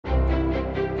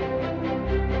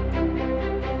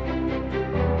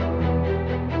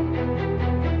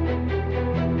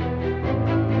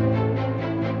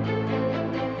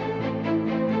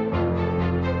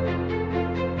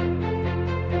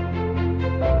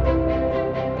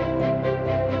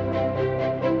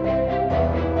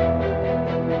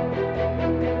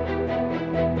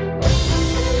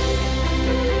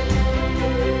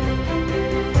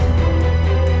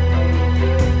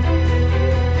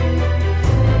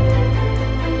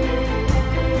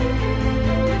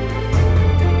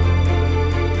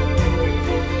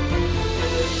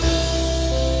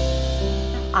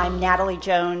Natalie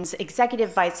Jones,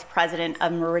 Executive Vice President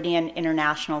of Meridian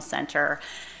International Center.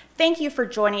 Thank you for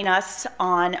joining us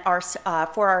on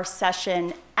for our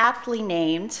session aptly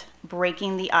named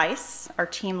Breaking the Ice. Our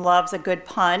team loves a good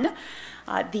pun.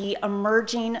 The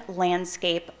emerging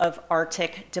landscape of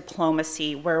Arctic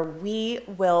diplomacy, where we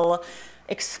will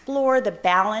explore the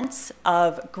balance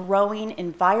of growing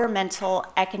environmental,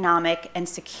 economic, and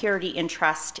security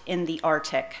interest in the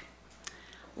Arctic.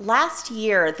 Last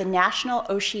year, the National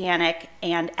Oceanic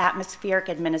and Atmospheric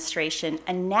Administration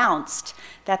announced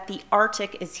that the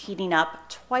Arctic is heating up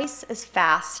twice as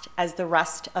fast as the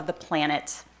rest of the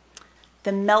planet.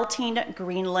 The melting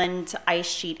Greenland ice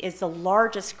sheet is the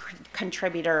largest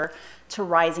contributor to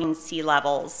rising sea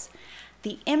levels.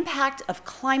 The impact of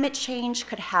climate change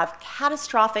could have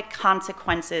catastrophic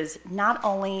consequences not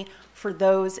only for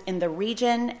those in the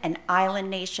region and island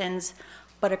nations,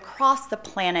 but across the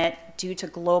planet due to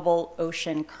global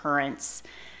ocean currents.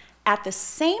 At the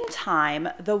same time,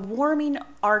 the warming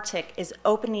Arctic is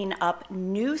opening up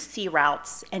new sea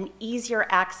routes and easier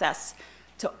access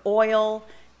to oil,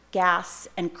 gas,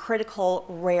 and critical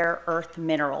rare earth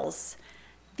minerals.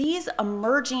 These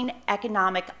emerging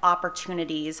economic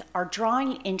opportunities are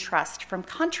drawing interest from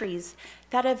countries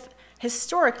that have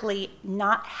historically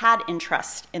not had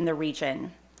interest in the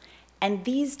region. And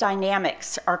these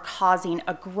dynamics are causing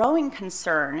a growing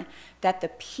concern that the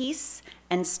peace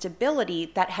and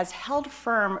stability that has held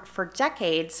firm for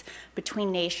decades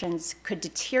between nations could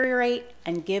deteriorate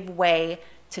and give way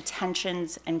to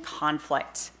tensions and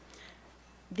conflict.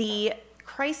 The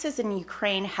crisis in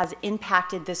Ukraine has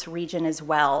impacted this region as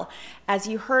well. As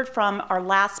you heard from our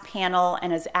last panel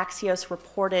and as Axios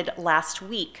reported last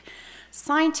week,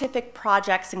 scientific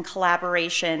projects and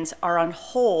collaborations are on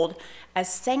hold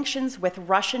as sanctions with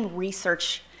Russian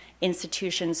research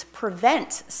institutions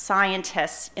prevent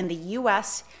scientists in the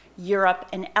US, Europe,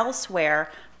 and elsewhere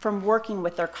from working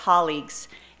with their colleagues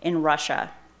in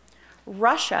Russia.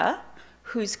 Russia,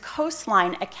 whose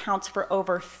coastline accounts for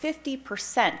over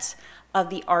 50% of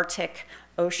the Arctic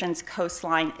Ocean's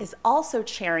coastline, is also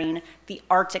chairing the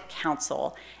Arctic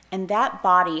Council, and that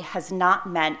body has not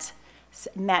met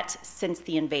since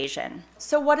the invasion.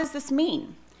 So what does this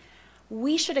mean?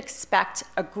 We should expect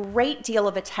a great deal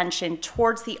of attention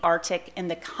towards the Arctic in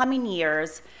the coming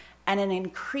years and an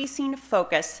increasing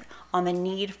focus on the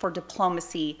need for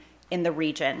diplomacy in the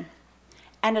region.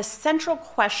 And a central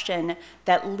question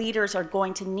that leaders are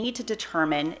going to need to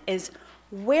determine is,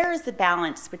 where is the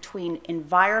balance between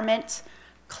environment,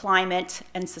 climate,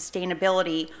 and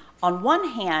sustainability on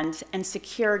one hand and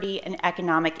security and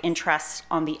economic interests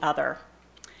on the other?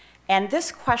 And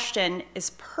this question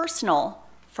is personal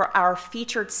for our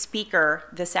featured speaker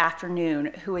this afternoon,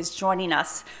 who is joining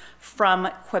us from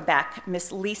Quebec,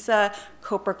 Ms. Lisa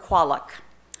Koperkwaluk.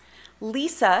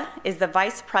 Lisa is the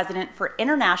Vice President for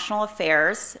International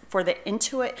Affairs for the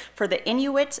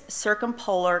Inuit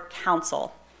Circumpolar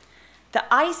Council. The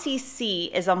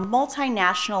ICC is a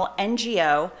multinational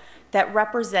NGO that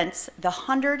represents the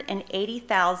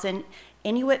 180,000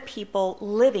 Inuit people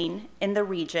living in the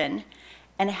region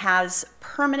and has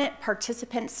permanent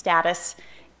participant status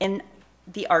in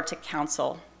the Arctic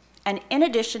Council. And in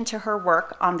addition to her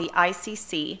work on the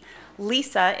ICC,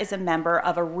 Lisa is a member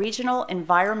of a regional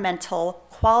environmental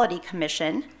quality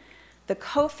commission, the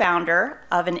co-founder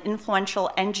of an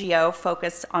influential NGO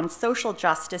focused on social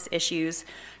justice issues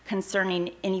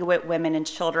concerning Inuit women and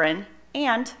children,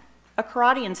 and a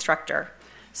karate instructor.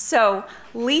 So,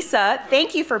 Lisa,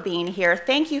 thank you for being here.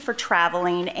 Thank you for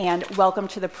traveling, and welcome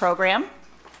to the program.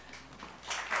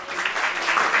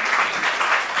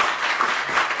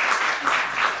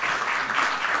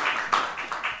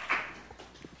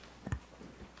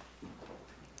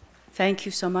 Thank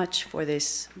you so much for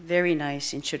this very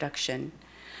nice introduction.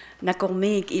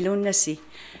 Nakomig ilun na si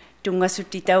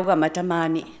tungasutitaw ga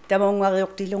matamani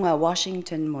tamongwaroktilunga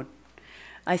Washington mod.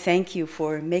 I thank you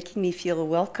for making me feel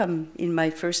welcome in my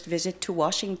first visit to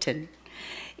Washington.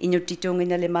 Inutitong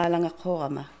inalimalang ako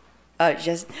ama.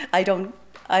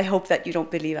 I hope that you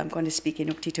don't believe I'm going to speak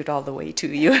Inuktitut all the way to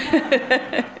you.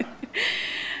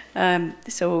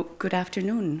 So good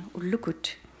afternoon,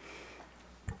 ulukut.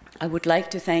 I would like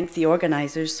to thank the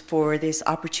organizers for this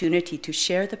opportunity to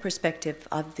share the perspective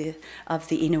of the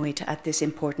Inuit at this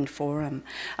important forum.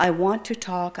 I want to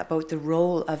talk about the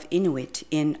role of Inuit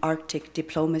in Arctic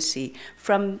diplomacy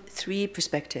from three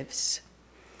perspectives: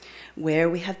 where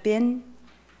we have been,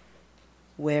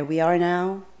 where we are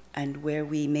now, and where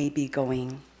we may be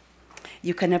going.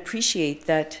 You can appreciate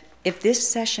that if this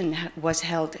session was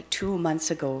held 2 months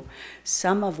ago,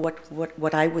 some of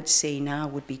what I would say now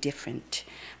would be different,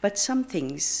 but some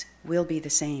things will be the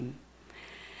same.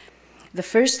 The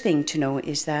first thing to know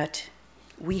is that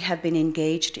we have been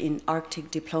engaged in Arctic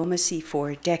diplomacy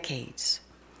for decades.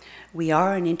 We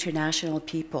are an international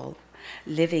people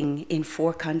living in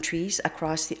 4 countries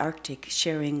across the Arctic,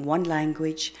 sharing one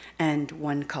language and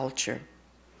one culture.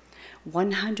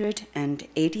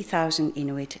 180,000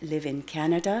 Inuit live in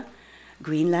Canada,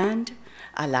 Greenland,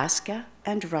 Alaska,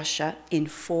 and Russia in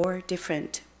 4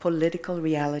 different political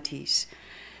realities.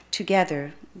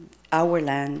 Together, our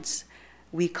lands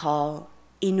we call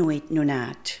Inuit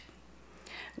Nunat,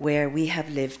 where we have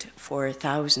lived for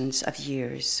thousands of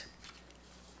years.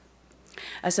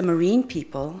 As a marine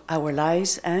people, our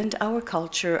lives and our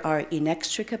culture are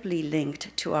inextricably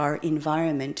linked to our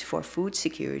environment for food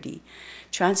security,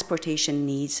 transportation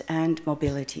needs, and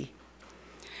mobility.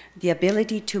 The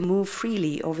ability to move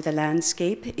freely over the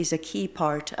landscape is a key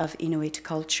part of Inuit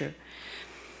culture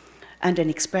and an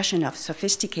expression of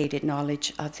sophisticated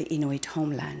knowledge of the Inuit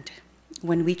homeland.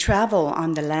 When we travel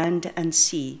on the land and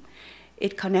sea,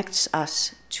 it connects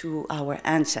us to our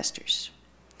ancestors.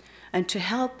 And to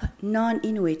help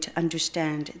non-Inuit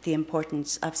understand the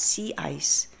importance of sea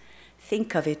ice,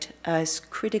 think of it as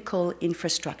critical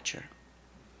infrastructure.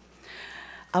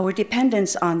 Our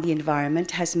dependence on the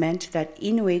environment has meant that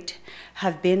Inuit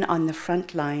have been on the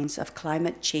front lines of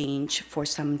climate change for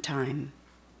some time.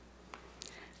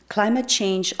 Climate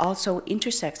change also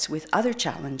intersects with other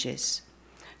challenges.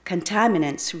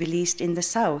 Contaminants released in the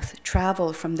south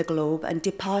travel from the globe and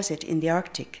deposit in the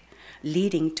Arctic,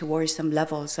 leading to worrisome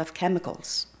levels of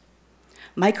chemicals.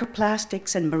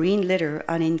 Microplastics and marine litter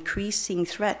are an increasing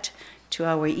threat to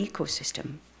our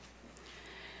ecosystem.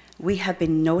 We have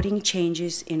been noting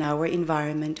changes in our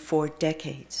environment for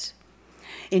decades.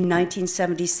 In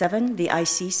 1977, the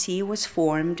ICC was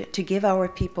formed to give our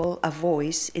people a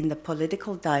voice in the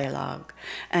political dialogue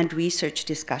and research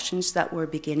discussions that were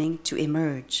beginning to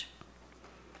emerge.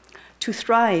 To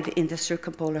thrive in the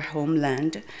circumpolar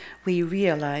homeland, we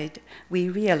realized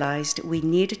we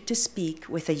needed to speak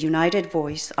with a united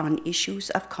voice on issues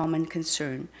of common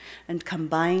concern and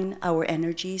combine our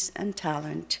energies and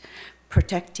talent,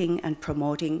 protecting and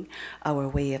promoting our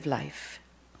way of life.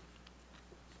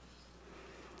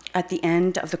 At the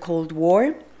end of the Cold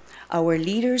War, our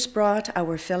leaders brought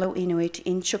our fellow Inuit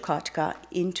in Chukotka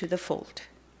into the fold,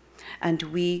 and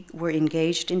we were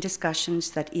engaged in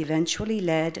discussions that eventually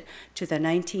led to the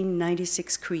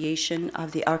 1996 creation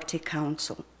of the Arctic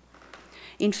Council.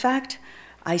 In fact,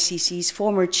 ICC's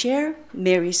former chair,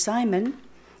 Mary Simon,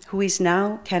 who is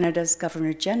now Canada's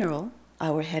Governor General,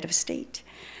 our head of state,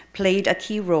 played a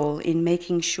key role in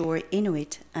making sure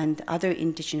Inuit and other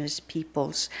Indigenous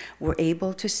peoples were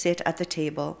able to sit at the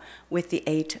table with the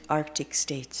 8 Arctic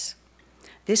states.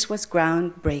 This was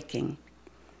groundbreaking.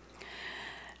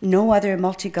 No other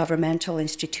multi-governmental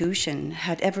institution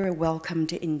had ever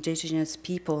welcomed Indigenous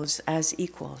peoples as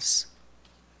equals.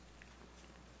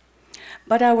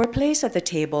 But our place at the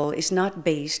table is not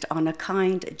based on a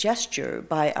kind gesture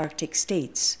by Arctic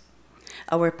states.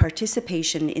 Our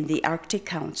participation in the Arctic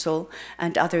Council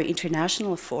and other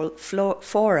international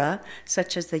fora,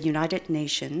 such as the United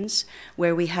Nations,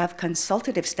 where we have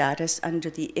consultative status under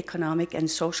the Economic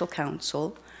and Social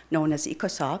Council, known as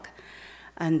ECOSOC,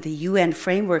 and the UN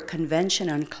Framework Convention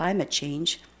on Climate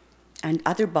Change, and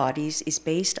other bodies, is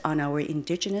based on our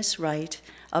Indigenous right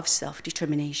of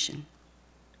self-determination.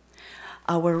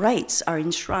 Our rights are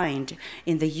enshrined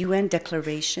in the UN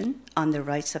Declaration on the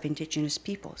Rights of Indigenous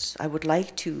Peoples. I would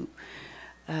like to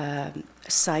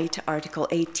cite Article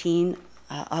 18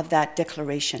 of that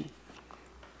declaration.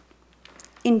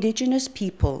 Indigenous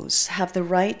peoples have the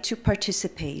right to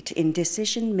participate in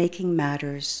decision-making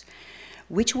matters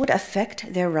which would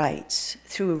affect their rights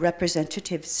through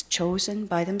representatives chosen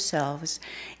by themselves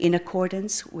in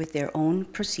accordance with their own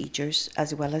procedures,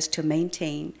 as well as to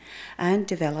maintain and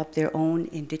develop their own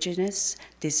Indigenous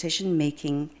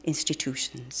decision-making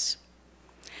institutions.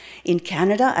 In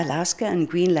Canada, Alaska, and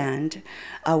Greenland,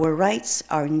 our rights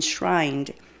are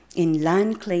enshrined in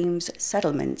land claims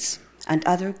settlements and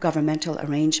other governmental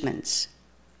arrangements.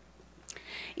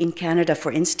 In Canada,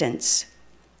 for instance,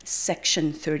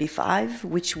 Section 35,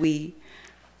 which we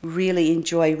really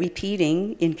enjoy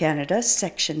repeating in Canada,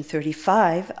 Section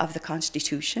 35 of the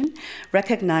Constitution,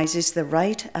 recognizes the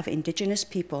right of Indigenous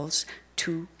peoples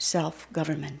to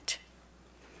self-government.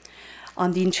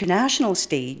 On the international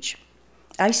stage,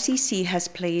 ICC has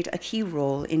played a key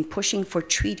role in pushing for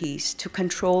treaties to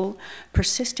control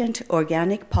persistent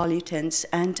organic pollutants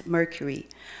and mercury,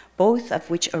 both of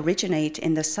which originate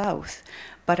in the south,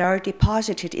 but are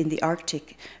deposited in the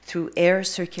Arctic through air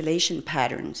circulation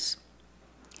patterns.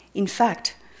 In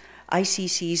fact,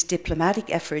 ICC's diplomatic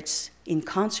efforts in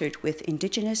concert with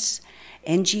Indigenous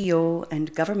NGO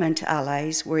and government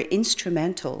allies were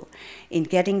instrumental in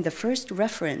getting the first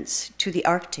reference to the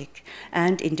Arctic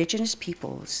and indigenous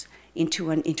peoples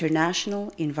into an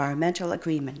international environmental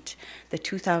agreement, the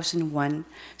 2001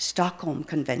 Stockholm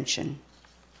Convention.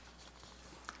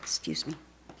 Excuse me.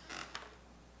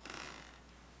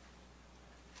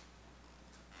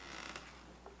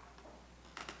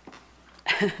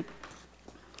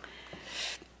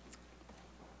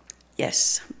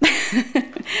 Yes,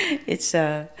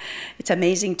 it's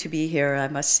amazing to be here, I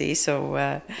must say.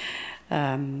 So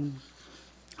I'm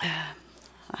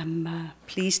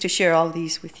pleased to share all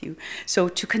these with you. So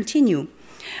to continue,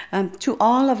 to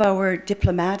all of our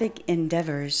diplomatic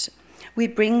endeavors, we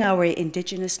bring our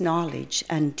indigenous knowledge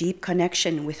and deep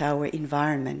connection with our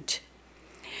environment.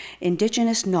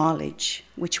 Indigenous knowledge,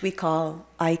 which we call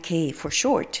IK for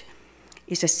short,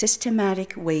 is a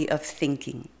systematic way of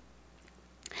thinking.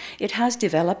 It has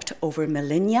developed over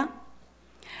millennia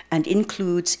and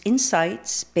includes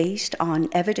insights based on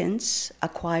evidence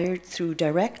acquired through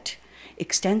direct,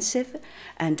 extensive,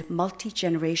 and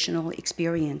multi-generational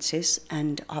experiences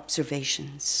and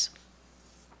observations.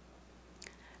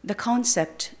 The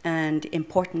concept and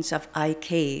importance of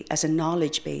IK as a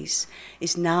knowledge base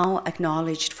is now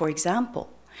acknowledged, for example,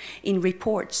 in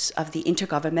reports of the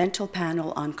Intergovernmental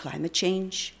Panel on Climate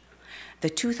Change, the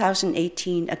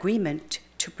 2018 Agreement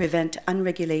to Prevent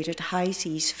Unregulated High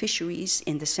Seas Fisheries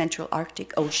in the Central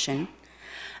Arctic Ocean,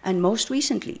 and most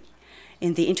recently,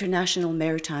 in the International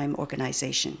Maritime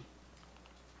Organization.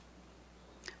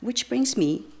 Which brings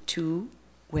me to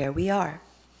where we are.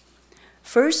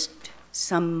 First,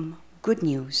 some good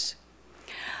news.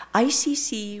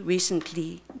 ICC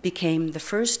recently became the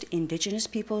first Indigenous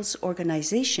peoples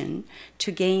organization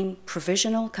to gain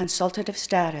provisional consultative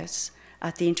status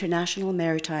at the International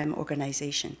Maritime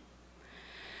Organization.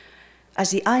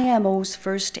 As the IMO's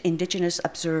first Indigenous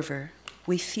observer,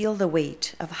 we feel the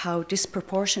weight of how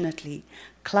disproportionately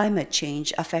climate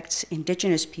change affects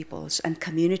Indigenous peoples and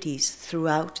communities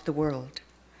throughout the world.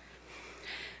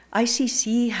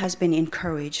 ICC has been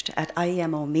encouraged at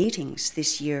IMO meetings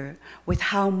this year with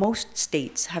how most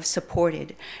states have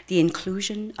supported the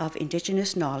inclusion of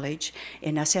Indigenous knowledge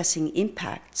in assessing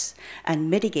impacts and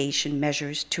mitigation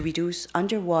measures to reduce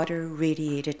underwater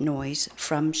radiated noise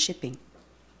from shipping.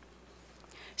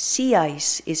 Sea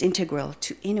ice is integral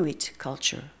to Inuit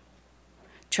culture,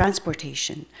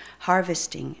 transportation,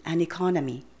 harvesting, and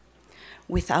economy.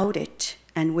 Without it,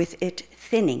 and with it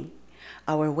thinning,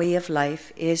 our way of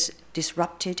life is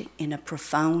disrupted in a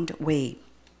profound way.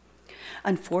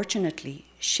 Unfortunately,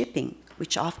 shipping,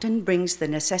 which often brings the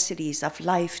necessities of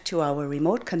life to our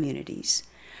remote communities,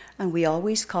 and we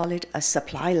always call it a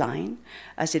supply line,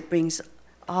 as it brings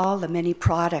all the many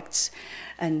products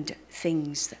and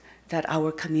things that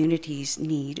our communities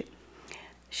need.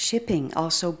 Shipping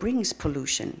also brings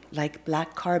pollution, like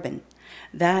black carbon,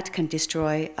 that can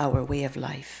destroy our way of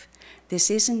life. This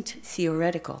isn't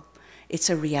theoretical. It's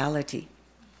a reality.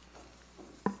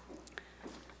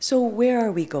 So where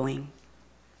are we going?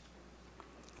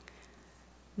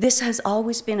 This has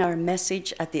always been our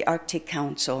message at the Arctic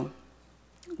Council.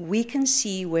 We can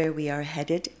see where we are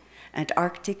headed, and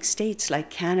Arctic states like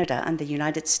Canada and the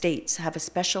United States have a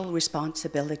special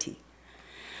responsibility.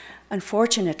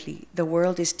 Unfortunately, the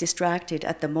world is distracted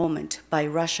at the moment by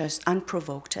Russia's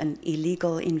unprovoked and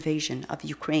illegal invasion of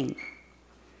Ukraine.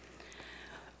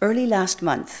 Early last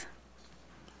month,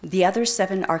 the other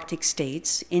 7 Arctic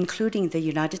states, including the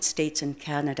United States and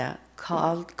Canada,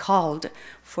 called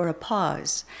for a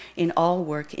pause in all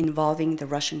work involving the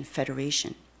Russian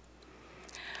Federation.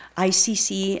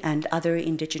 ICC and other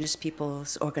Indigenous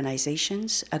peoples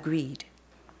organizations agreed.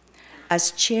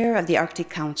 As chair of the Arctic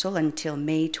Council until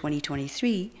May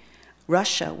 2023,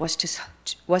 Russia was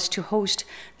to host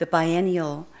the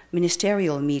biennial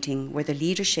ministerial meeting where the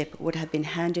leadership would have been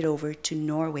handed over to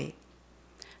Norway.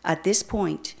 At this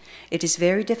point, it is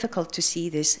very difficult to see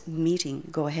this meeting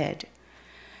go ahead.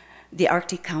 The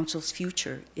Arctic Council's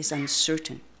future is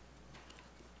uncertain.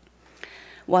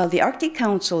 While the Arctic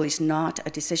Council is not a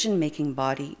decision-making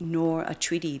body nor a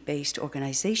treaty-based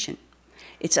organization,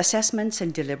 its assessments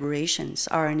and deliberations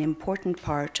are an important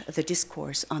part of the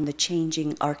discourse on the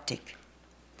changing Arctic.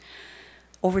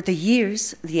 Over the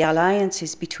years, the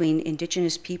alliances between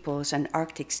Indigenous peoples and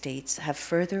Arctic states have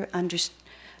furthered understanding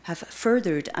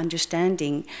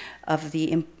of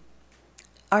the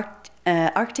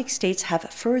Arctic states have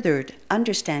furthered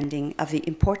understanding of the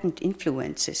important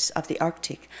influences of the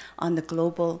Arctic on the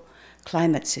global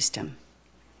climate system.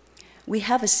 We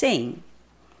have a saying,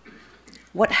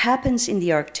 what happens in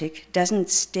the Arctic doesn't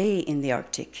stay in the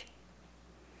Arctic,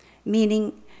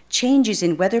 meaning Changes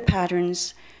in weather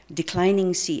patterns,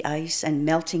 declining sea ice, and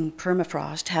melting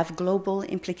permafrost have global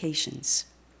implications.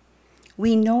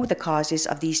 We know the causes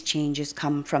of these changes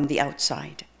come from the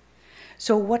outside.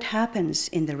 So what happens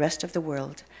in the rest of the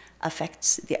world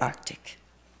affects the Arctic.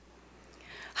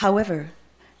 However,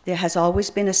 there has always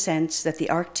been a sense that the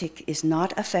Arctic is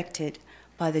not affected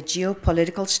by the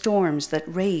geopolitical storms that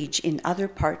rage in other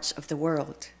parts of the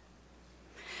world.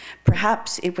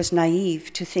 Perhaps it was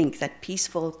naive to think that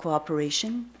peaceful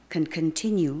cooperation can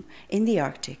continue in the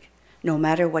Arctic, no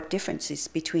matter what differences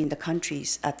between the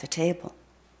countries at the table.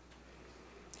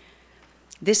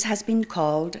 This has been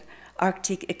called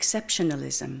Arctic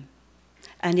exceptionalism,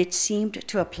 and it seemed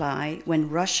to apply when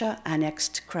Russia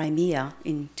annexed Crimea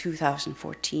in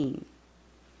 2014.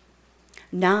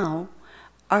 Now,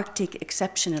 Arctic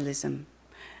exceptionalism,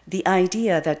 the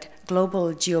idea that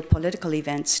global geopolitical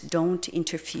events don't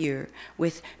interfere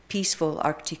with peaceful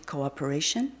Arctic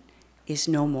cooperation, is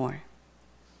no more.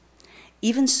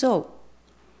 Even so,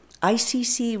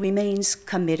 ICC remains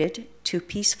committed to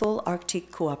peaceful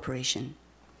Arctic cooperation.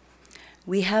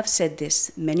 We have said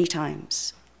this many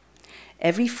times.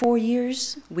 Every 4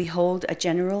 years, we hold a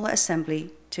General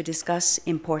Assembly to discuss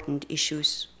important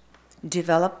issues,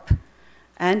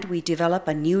 and we develop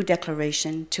a new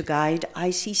declaration to guide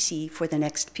ICC for the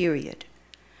next period.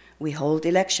 We hold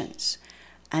elections,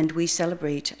 and we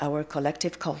celebrate our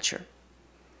collective culture.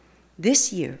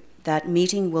 This year, that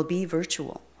meeting will be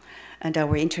virtual, and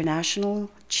our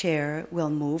international chair will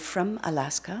move from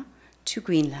Alaska to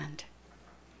Greenland.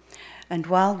 And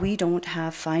while we don't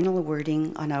have final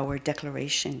wording on our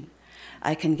declaration,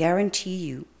 I can guarantee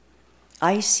you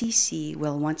ICC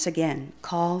will once again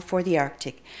call for the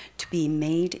Arctic to be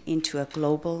made into a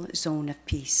global zone of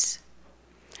peace.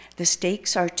 The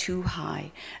stakes are too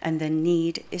high and the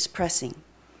need is pressing.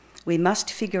 We must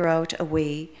figure out a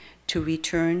way to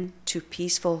return to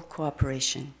peaceful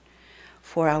cooperation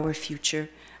for our future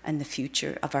and the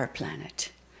future of our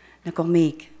planet.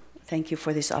 Nakormig, thank you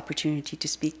for this opportunity to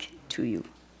speak to you.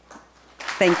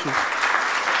 Thank you.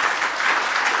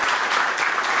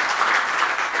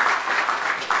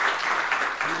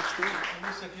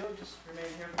 Lisa, if you'll just remain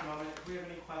here for a moment, if we have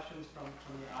any questions from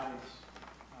the audience,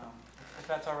 if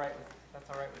that's all right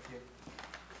with you.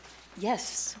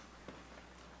 Yes,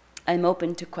 I'm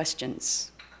open to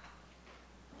questions.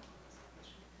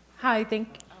 Hi, thank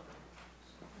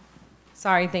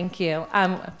you.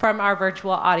 From our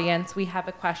virtual audience, we have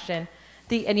a question.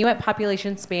 The Inuit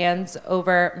population spans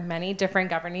over many different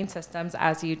governing systems,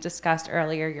 as you discussed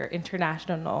earlier, you're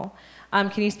international.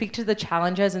 Can you speak to the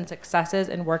challenges and successes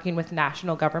in working with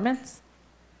national governments?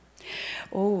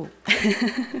 Oh,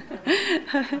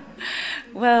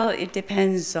 well, it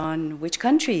depends on which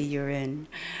country you're in.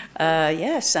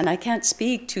 Yes, and I can't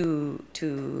speak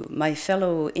to my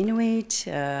fellow Inuit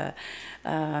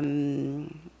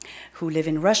who live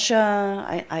in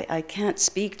Russia. I can't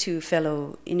speak to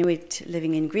fellow Inuit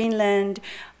living in Greenland.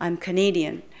 I'm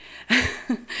Canadian.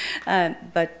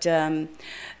 But the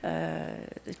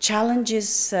challenge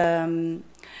is,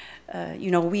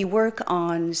 we work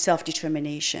on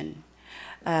self-determination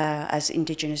as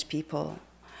Indigenous people.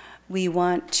 We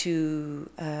want to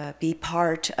be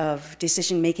part of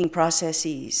decision-making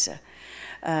processes.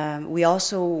 We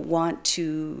also want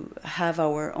to have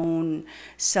our own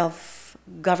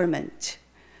self-government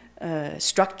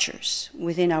structures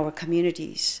within our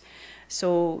communities.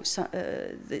 So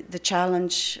the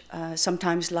challenge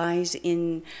sometimes lies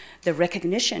in the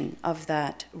recognition of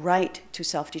that right to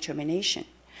self-determination.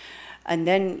 And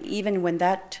then even when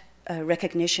that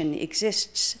recognition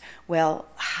exists, well,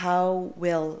 how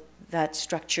will that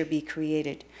structure be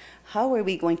created? How are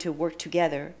we going to work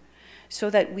together so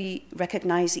that we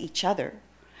recognize each other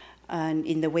and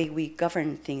in the way we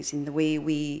govern things, in the way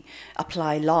we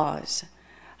apply laws?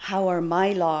 How are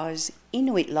my laws,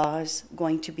 Inuit laws,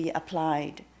 going to be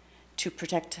applied to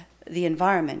protect the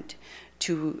environment,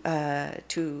 to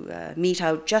mete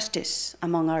out justice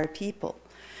among our people?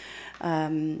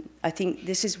 I think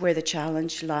this is where the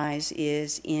challenge lies,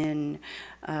 is in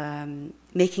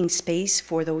making space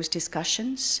for those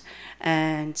discussions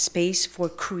and space for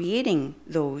creating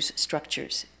those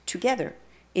structures together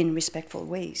in respectful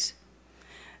ways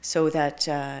so that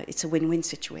it's a win-win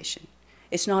situation.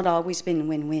 It's not always been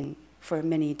win-win for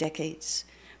many decades,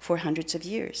 for hundreds of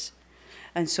years.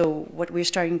 And so what we're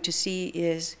starting to see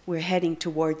is we're heading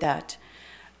toward that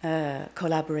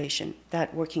collaboration,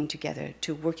 that working together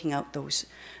to working out those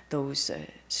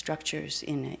structures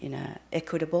in an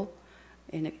equitable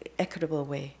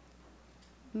way.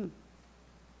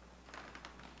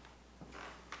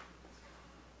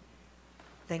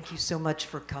 Thank you so much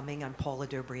for coming. I'm Paula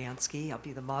Dobriansky. I'll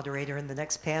be the moderator in the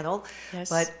next panel. Yes.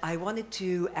 But I wanted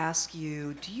to ask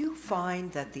you, do you find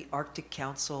that the Arctic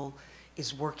Council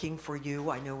is working for you?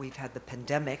 I know we've had the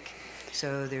pandemic,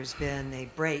 so there's been a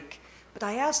break. But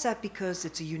I ask that because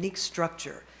it's a unique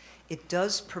structure. It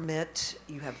does permit,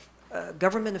 you have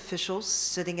government officials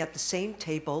sitting at the same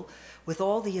table with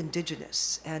all the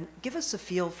indigenous. And give us a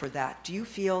feel for that. Do you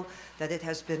feel that it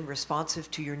has been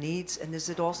responsive to your needs? And is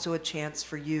it also a chance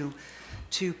for you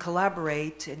to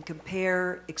collaborate and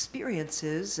compare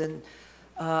experiences and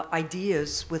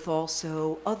ideas with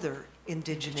also other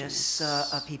indigenous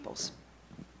peoples?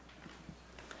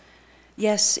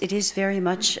 Yes, it is very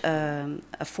much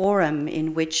a forum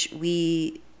in which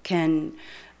we can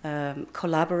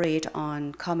collaborate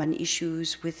on common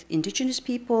issues with indigenous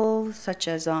people, such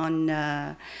as on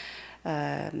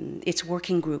its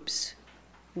working groups.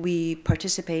 We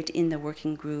participate in the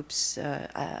working groups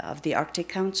of the Arctic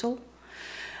Council.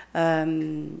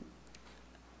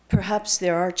 Perhaps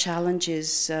there are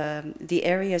challenges, the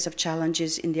areas of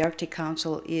challenges in the Arctic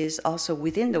Council is also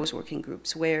within those working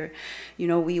groups where, you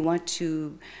know, we want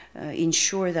to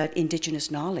ensure that indigenous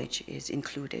knowledge is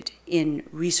included in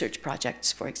research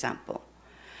projects, for example.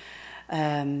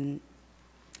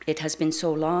 It has been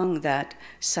so long that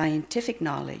scientific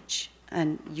knowledge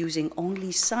and using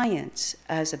only science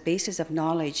as a basis of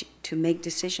knowledge to make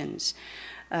decisions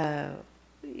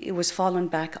it was fallen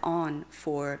back on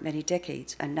for many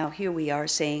decades. And now here we are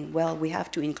saying, well, we have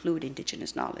to include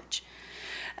indigenous knowledge.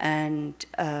 And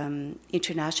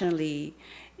internationally,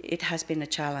 it has been a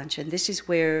challenge. And this is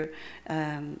where,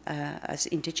 as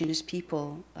indigenous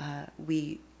people,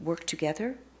 we work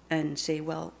together and say,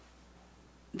 well,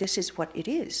 this is what it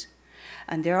is.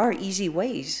 And there are easy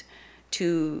ways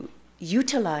to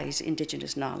utilize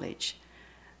indigenous knowledge.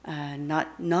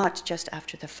 Not just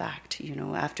after the fact, you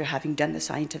know, after having done the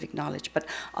scientific knowledge, but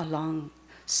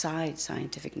alongside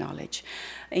scientific knowledge.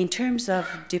 In terms of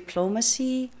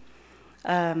diplomacy,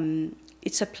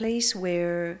 it's a place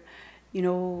where, you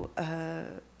know,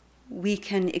 we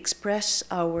can express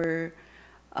our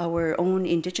own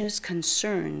indigenous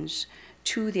concerns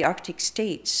to the Arctic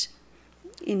states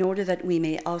in order that we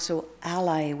may also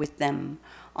ally with them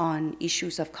on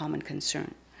issues of common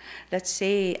concern. Let's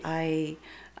say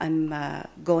I'm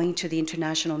going to the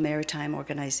International Maritime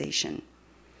Organization,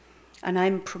 and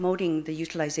I'm promoting the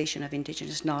utilization of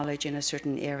indigenous knowledge in a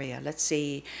certain area, let's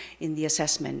say in the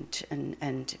assessment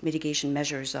and mitigation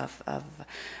measures of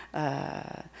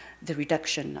the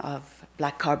reduction of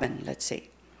black carbon, let's say.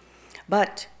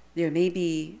 But there may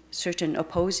be certain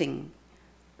opposing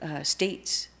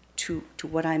states to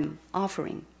what I'm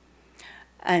offering.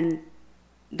 And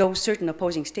those certain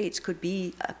opposing states could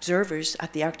be observers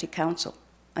at the Arctic Council.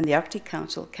 And the Arctic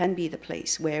Council can be the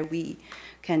place where we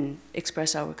can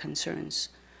express our concerns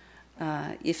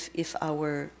if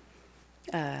our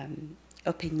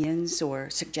opinions or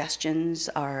suggestions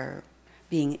are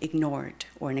being ignored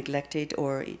or neglected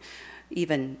or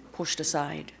even pushed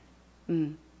aside.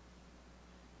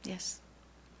 Yes.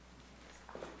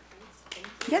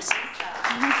 Yes.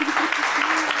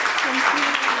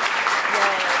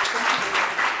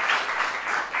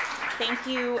 Thank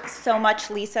you so much,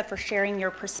 Lisa, for sharing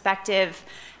your perspective.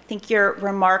 I think your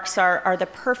remarks are the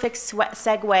perfect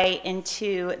segue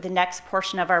into the next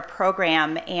portion of our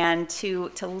program. And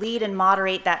to lead and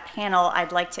moderate that panel,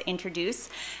 I'd like to introduce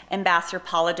Ambassador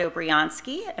Paula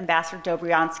Dobriansky. Ambassador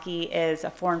Dobriansky is a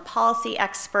foreign policy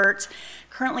expert,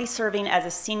 currently serving as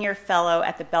a senior fellow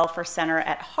at the Belfer Center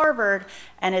at Harvard,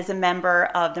 and is a member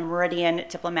of the Meridian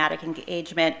Diplomatic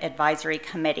Engagement Advisory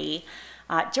Committee.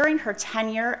 During her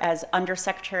tenure as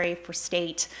Undersecretary for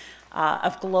State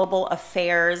of Global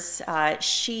Affairs,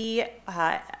 she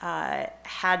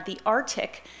had the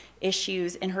Arctic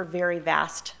issues in her very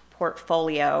vast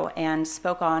portfolio and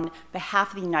spoke on behalf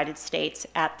of the United States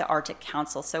at the Arctic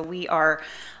Council. So we are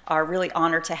really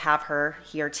honored to have her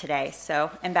here today.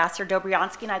 So Ambassador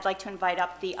Dobriansky, and I'd like to invite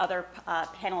up the other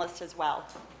panelists as well.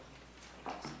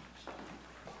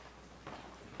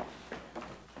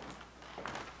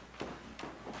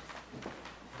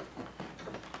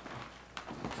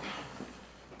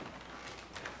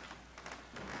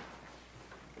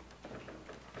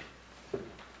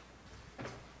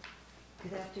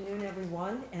 Good afternoon,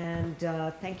 everyone, and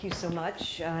thank you so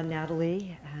much,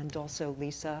 Natalie, and also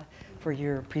Lisa, for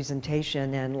your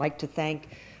presentation. And I'd like to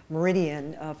thank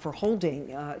Meridian for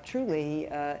holding truly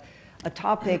a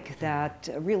topic that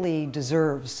really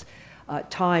deserves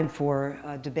time for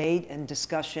debate and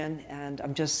discussion, and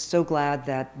I'm just so glad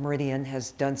that Meridian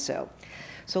has done so.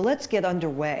 So let's get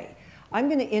underway. I'm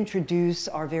going to introduce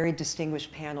our very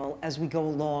distinguished panel as we go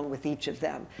along with each of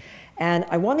them. And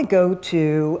I want to go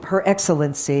to Her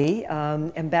Excellency,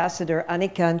 Ambassador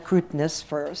Anniken Krutnes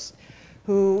first,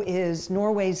 who is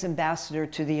Norway's ambassador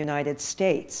to the United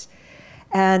States.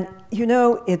 And you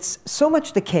know, it's so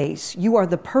much the case, you are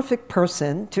the perfect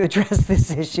person to address this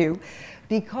issue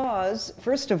because,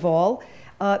 first of all,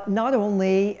 not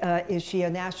only is she a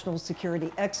national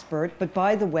security expert, but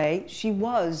by the way, she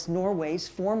was Norway's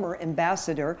former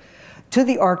ambassador to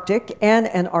the Arctic and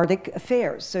Antarctic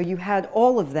affairs. So you had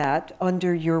all of that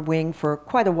under your wing for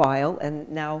quite a while, and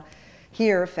now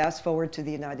here, fast forward to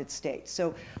the United States.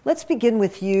 So let's begin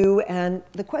with you, and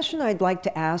the question I'd like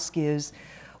to ask is,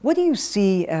 what do you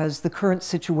see as the current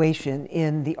situation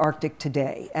in the Arctic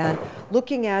today? And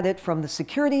looking at it from the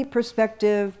security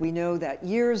perspective, we know that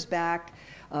years back,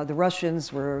 the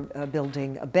Russians were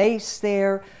building a base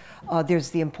there.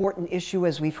 There's the important issue,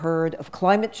 as we've heard, of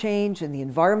climate change and the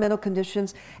environmental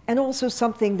conditions, and also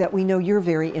something that we know you're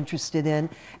very interested in,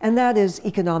 and that is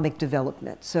economic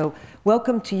development. So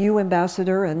welcome to you,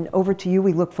 Ambassador, and over to you.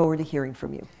 We look forward to hearing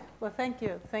from you. Well, thank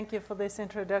you. Thank you for this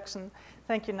introduction.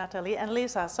 Thank you, Natalie. And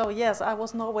Lisa, so yes, I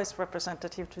was Norway's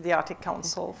representative to the Arctic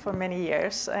Council for many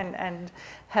years and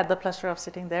had the pleasure of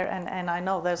sitting there. And I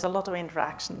know there's a lot of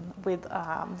interaction with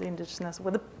the indigenous,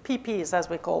 with the PPs, as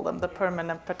we call them, the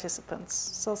permanent participants.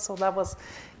 So that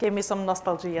gave me some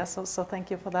nostalgia, so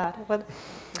thank you for that. But,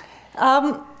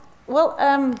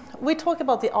 we talk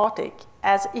about the Arctic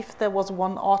as if there was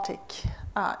one Arctic.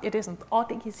 It isn't.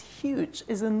 Arctic is huge,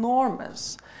 is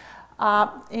enormous.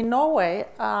 In Norway,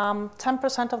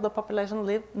 10% of the population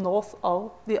live north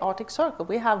of the Arctic Circle.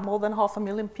 We have more than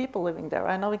 500,000 people living there.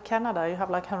 I know in Canada you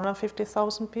have like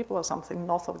 150,000 people or something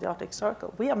north of the Arctic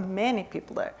Circle. We have many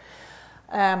people there.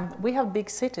 We have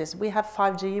big cities. We have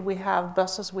 5G, we have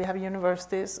buses, we have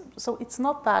universities. So it's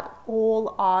not that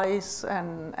all ice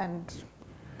and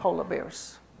polar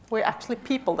bears. We're actually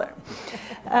people there,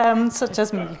 such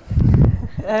as me.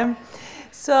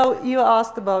 So you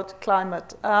asked about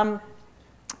climate.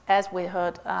 As we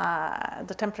heard,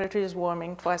 the temperature is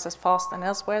warming twice as fast than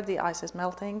elsewhere. The ice is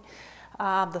melting.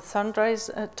 The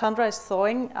tundra is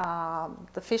thawing.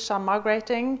 The fish are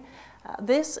migrating.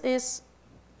 This is,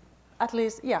 at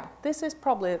least, this is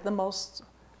probably the most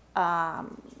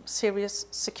serious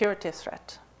security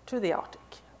threat to the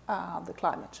Arctic, the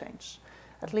climate change.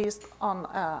 At least on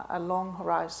a long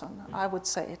horizon, I would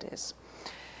say it is.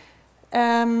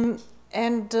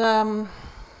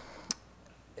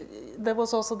 There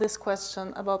was also this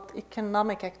question about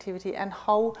economic activity and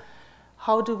how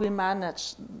do we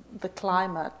manage the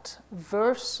climate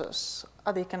versus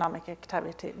the economic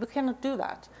activity. We cannot do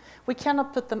that. We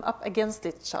cannot put them up against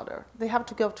each other. They have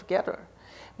to go together.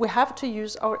 We have to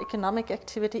use our economic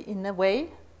activity in a way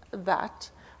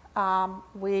that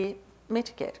we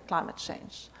mitigate climate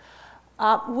change.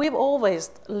 We've always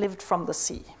lived from the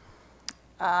sea.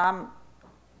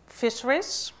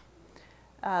 Fisheries,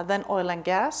 then oil and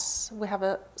gas. We have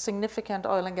a significant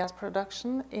oil and gas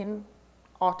production in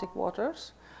Arctic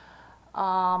waters.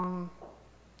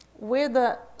 We're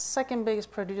the second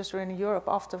biggest producer in Europe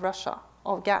after Russia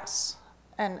of gas.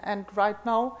 And right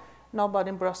now, nobody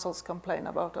in Brussels complains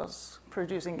about us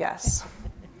producing gas.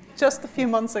 Just a few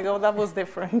months ago, that was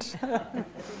different.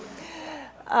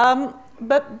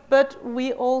 But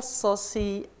we also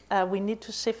see we need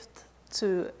to shift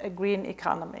to a green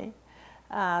economy.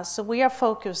 So we are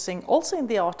focusing also in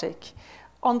the Arctic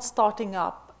on starting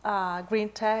up green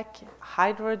tech,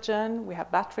 hydrogen, we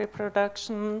have battery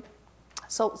production.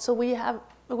 So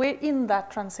we're in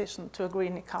that transition to a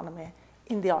green economy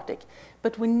in the Arctic.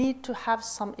 But we need to have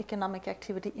some economic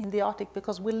activity in the Arctic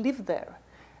because we live there.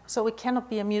 So it cannot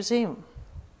be a museum.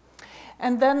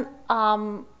 And then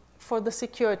for the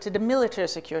security, the military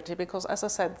security, because as I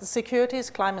said, the security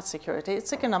is climate security,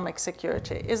 it's economic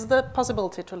security, is the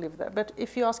possibility to live there. But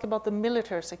if you ask about the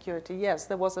military security, yes,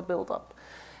 there was a buildup.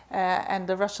 And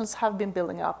the Russians have been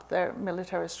building up their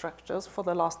military structures for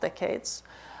the last decades.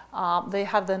 They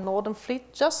have the Northern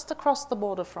Fleet just across the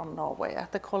border from Norway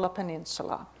at the Kola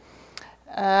Peninsula.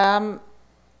 And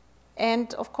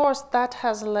of course, that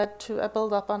has led to a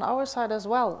buildup on our side as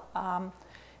well.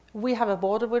 We have a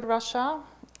border with Russia.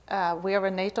 We are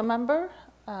a NATO member.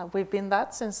 We've been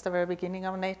that since the very beginning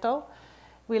of NATO.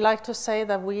 We like to say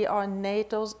that we are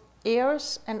NATO's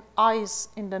ears and eyes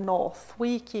in the north.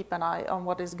 We keep an eye on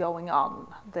what is going on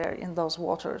there in those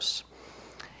waters.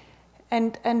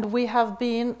 And we have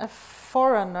been a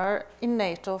forerunner in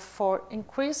NATO for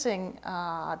increasing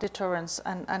deterrence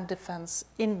and defense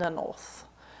in the north.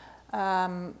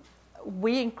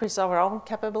 We increase our own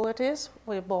capabilities.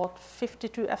 We bought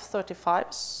 52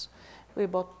 F-35s. We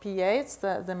bought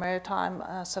P-8s, the maritime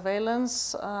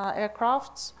surveillance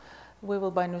aircrafts. We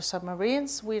will buy new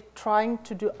submarines. We're trying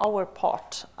to do our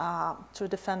part to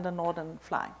defend the northern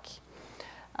flank.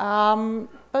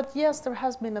 But yes, there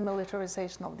has been a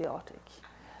militarization of the Arctic.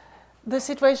 The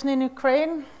situation in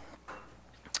Ukraine,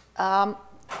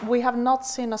 we have not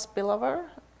seen a spillover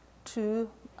to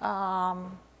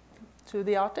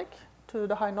the Arctic, to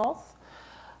the high north.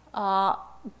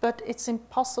 But it's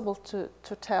impossible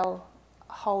to tell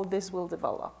how this will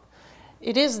develop.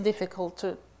 It is difficult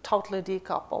to totally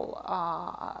decouple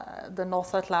the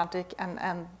North Atlantic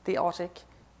and the Arctic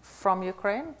from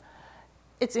Ukraine.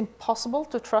 It's impossible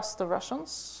to trust the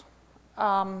Russians.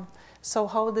 So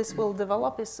how this will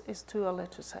develop is too early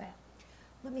to say.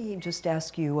 Let me just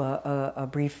ask you a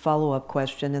brief follow-up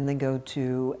question and then go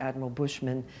to Admiral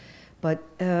Bushman. But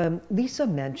Lisa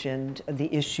mentioned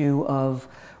the issue of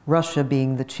Russia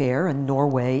being the chair and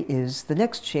Norway is the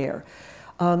next chair.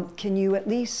 Can you at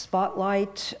least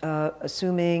spotlight,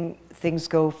 assuming things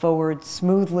go forward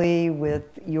smoothly with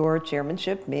your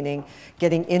chairmanship, meaning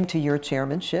getting into your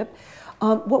chairmanship,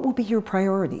 what will be your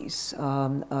priorities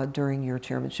during your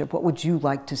chairmanship? What would you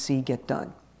like to see get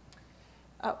done?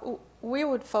 We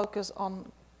would focus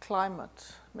on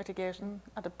climate mitigation,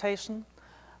 adaptation,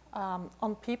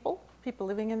 on people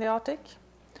living in the Arctic,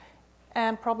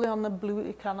 and probably on the blue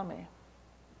economy.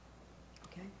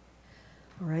 Okay.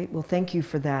 All right. Well, thank you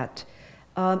for that.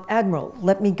 Admiral,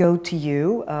 let me go to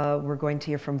you. We're going to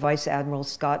hear from Vice Admiral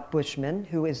Scott Bushman,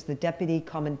 who is the Deputy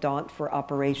Commandant for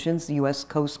Operations, the U.S.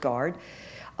 Coast Guard.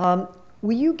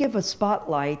 Will you give a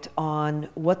spotlight on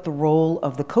what the role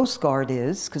of the Coast Guard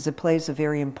is, because it plays a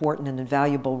very important and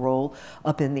invaluable role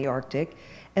up in the Arctic?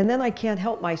 And then I can't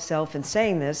help myself in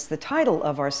saying this. The title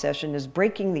of our session is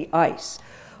Breaking the Ice.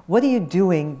 What are you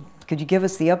doing? Could you give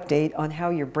us the update on how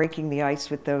you're breaking the ice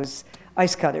with those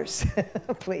ice cutters,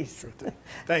 please? Sure thing.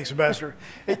 Thanks, Ambassador.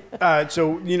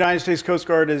 So the United States Coast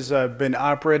Guard has been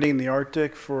operating in the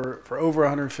Arctic for over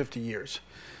 150 years.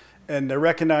 And they're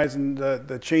recognizing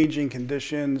the changing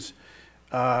conditions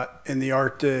in the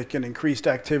Arctic and increased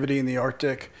activity in the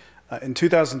Arctic. In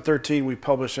 2013, we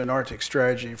published an Arctic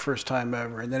strategy, first time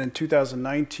ever. And then in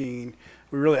 2019,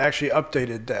 we really actually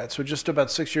updated that. So just about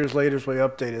 6 years later, we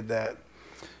updated that.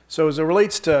 So as it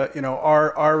relates to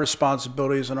our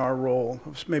responsibilities and our role,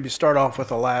 let's maybe start off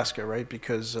with Alaska, right?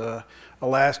 Because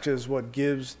Alaska is what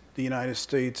gives the United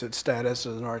States its status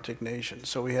as an Arctic nation.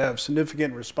 So we have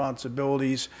significant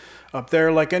responsibilities up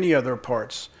there, like any other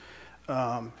parts.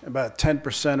 About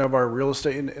 10% of our real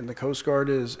estate in the Coast Guard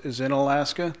is in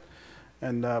Alaska.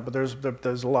 And, but there's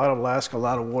a lot of Alaska, a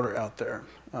lot of water out there.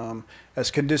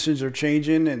 As conditions are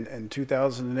changing, in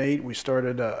 2008, we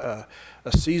started a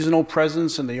seasonal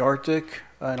presence in the Arctic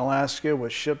in Alaska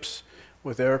with ships,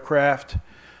 with aircraft.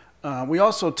 We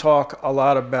also talk a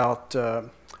lot about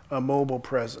a mobile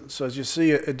presence. So as you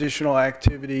see additional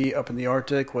activity up in the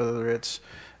Arctic, whether it's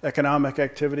economic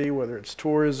activity, whether it's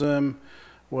tourism,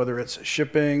 whether it's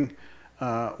shipping,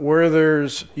 where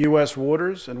there's U.S.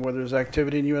 waters and where there's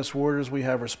activity in U.S. waters, we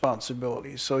have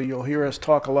responsibilities. So you'll hear us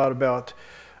talk a lot about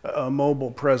a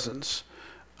mobile presence.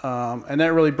 And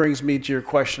that really brings me to your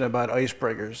question about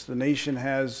icebreakers. The nation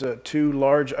has two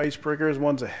large icebreakers.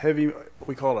 One's a heavy,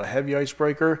 we call it a heavy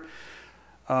icebreaker.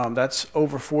 That's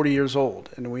over 40 years old.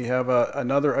 And we have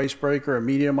another icebreaker, a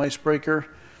medium icebreaker,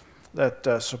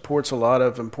 that supports a lot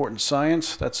of important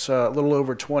science. That's a little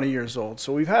over 20 years old.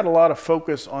 So we've had a lot of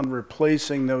focus on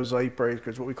replacing those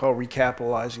icebreakers, what we call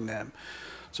recapitalizing them.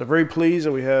 So very pleased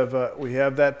that we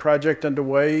have that project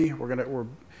underway. We're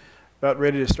about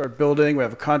ready to start building. We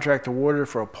have a contract awarded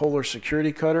for a polar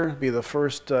security cutter. It'll be the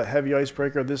first heavy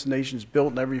icebreaker this nation's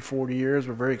built in every 40 years.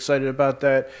 We're very excited about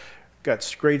that.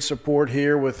 Got great support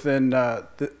here within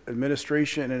the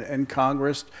administration and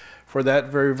Congress for that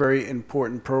very, very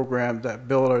important program that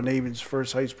built our Navy's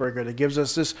first icebreaker that gives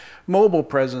us this mobile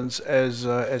presence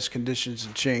as conditions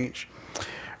change.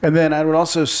 And then I would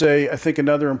also say, I think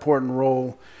another important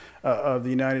role of the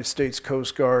United States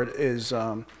Coast Guard is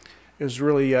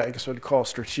really, I guess I'd call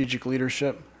strategic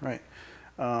leadership, right?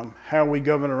 How we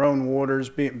govern our own waters,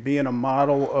 being a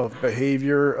model of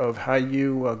behavior of how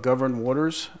you govern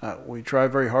waters. We try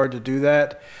very hard to do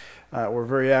that. We're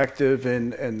very active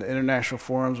in the international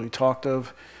forums we talked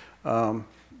of,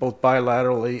 both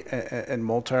bilaterally and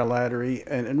multilaterally,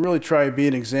 and really try to be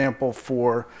an example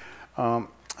for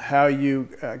how you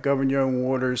govern your own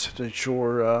waters to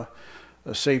ensure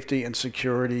the safety and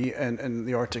security and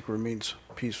the Arctic remains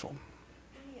peaceful.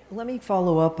 Let me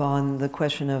follow up on the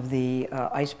question of the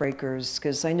icebreakers,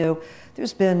 because I know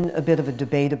there's been a bit of a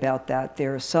debate about that.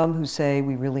 There are some who say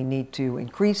we really need to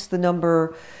increase the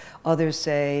number. Others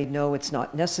say, no, it's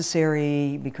not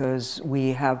necessary because we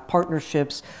have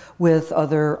partnerships with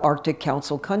other Arctic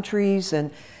Council countries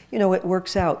and, you know, it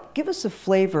works out. Give us a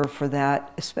flavor for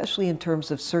that, especially in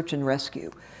terms of search and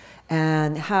rescue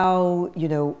and how, you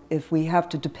know, if we have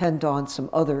to depend on some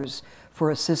others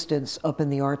for assistance up in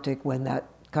the Arctic when that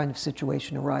kind of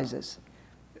situation arises.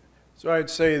 So I'd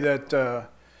say that,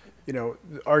 you know,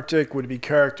 the Arctic would be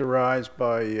characterized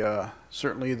by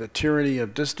certainly the tyranny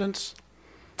of distance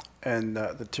and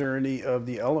the tyranny of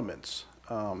the elements.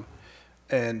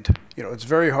 And, you know, it's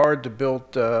very hard to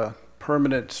build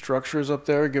permanent structures up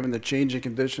there given the changing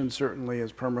conditions, certainly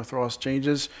as permafrost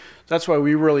changes. That's why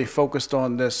we really focused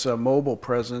on this mobile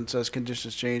presence as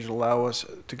conditions change and allow us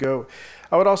to go.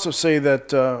 I would also say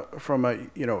that from a,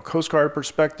 you know, Coast Guard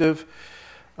perspective,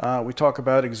 we talk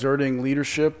about exerting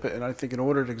leadership, and I think in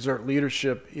order to exert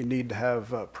leadership, you need to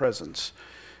have presence.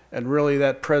 And really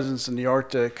that presence in the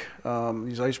Arctic,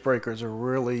 these icebreakers are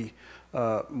really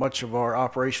much of our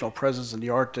operational presence in the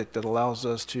Arctic that allows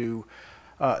us to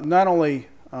not only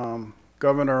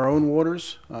govern our own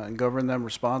waters and govern them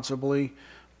responsibly,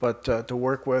 but to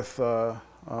work with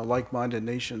like-minded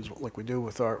nations like we do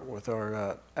with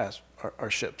our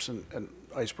ships and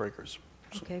icebreakers.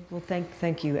 Okay, well,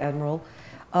 thank you, Admiral.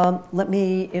 Let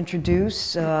me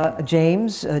introduce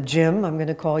James, Jim, I'm going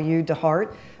to call you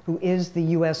DeHart, who is the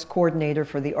U.S. coordinator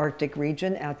for the Arctic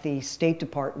region at the State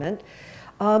Department.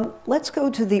 Let's go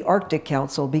to the Arctic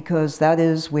Council because that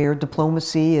is where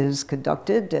diplomacy is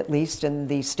conducted, at least in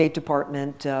the State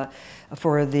Department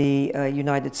for the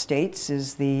United States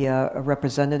is the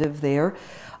representative there.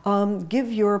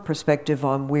 Give your perspective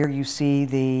on where you see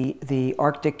the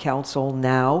Arctic Council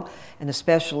now, and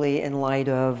especially in light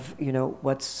of, you know,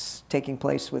 what's taking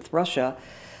place with Russia,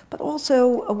 but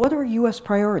also what are U.S.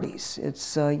 priorities?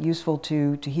 It's useful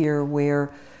to hear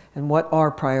where and what our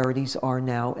priorities are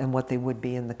now and what they would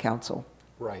be in the Council.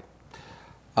 Right.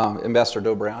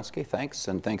 Ambassador Dobriansky, thanks,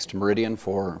 and thanks to Meridian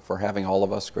for having all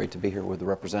of us. Great to be here with the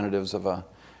representatives of a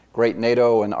great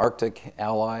NATO and Arctic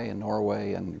ally in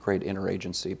Norway and great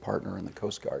interagency partner in the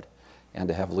Coast Guard, and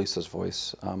to have Lisa's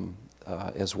voice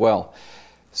as well.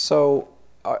 So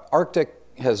Arctic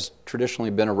has traditionally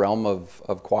been a realm of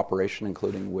cooperation,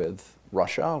 including with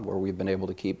Russia, where we've been able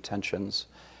to keep tensions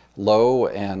low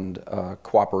and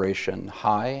cooperation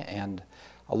high, and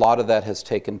a lot of that has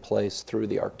taken place through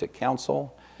the Arctic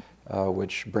Council,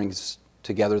 which brings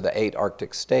together the 8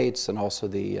 Arctic states and also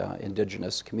the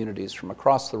indigenous communities from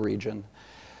across the region,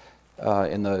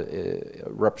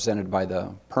 represented by the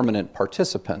permanent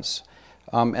participants.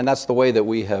 And that's the way that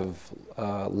we have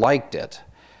liked it.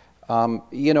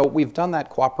 You know, we've done that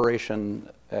cooperation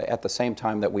at the same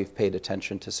time that we've paid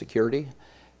attention to security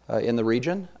in the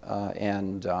region,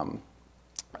 and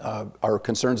our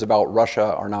concerns about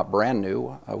Russia are not brand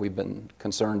new. We've been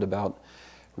concerned about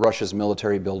Russia's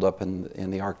military buildup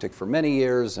in the Arctic for many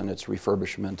years, and its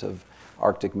refurbishment of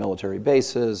Arctic military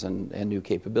bases and new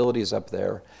capabilities up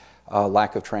there,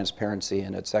 lack of transparency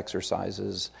in its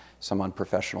exercises, some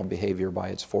unprofessional behavior by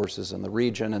its forces in the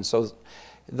region, and so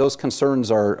those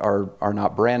concerns are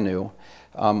not brand new.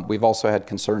 We've also had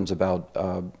concerns about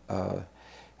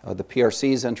the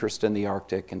PRC's interest in the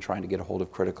Arctic and trying to get a hold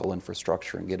of critical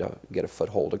infrastructure and get a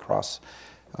foothold across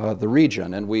the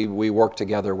region. And we work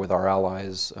together with our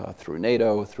allies through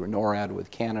NATO, through NORAD,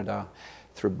 with Canada,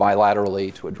 through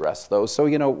bilaterally to address those. So,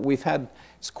 you know, we've had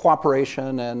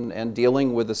cooperation and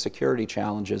dealing with the security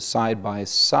challenges side by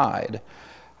side.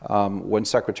 When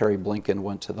Secretary Blinken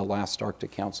went to the last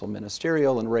Arctic Council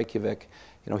ministerial in Reykjavik,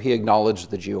 you know, he acknowledged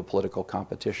the geopolitical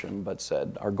competition, but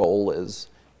said our goal is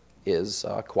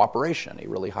cooperation. He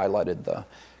really highlighted the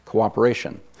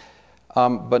cooperation.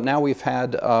 But now we've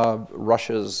had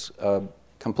Russia's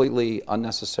completely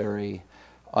unnecessary,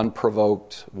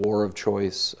 unprovoked war of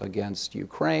choice against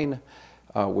Ukraine,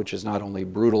 which is not only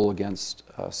brutal against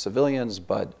civilians,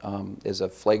 but is a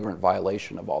flagrant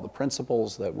violation of all the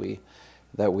principles that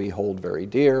we hold very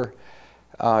dear.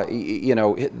 You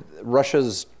know,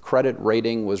 Russia's credit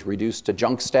rating was reduced to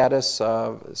junk status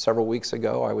several weeks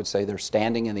ago. I would say their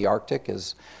standing in the Arctic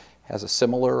has a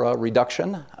similar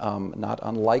reduction, not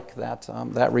unlike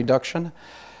that reduction.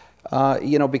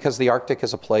 You know, because the Arctic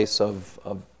is a place of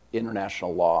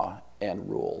international law and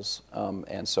rules,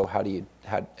 and so how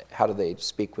do they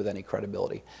speak with any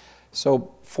credibility?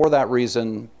 So for that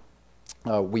reason,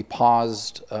 we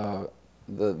paused.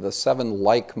 The 7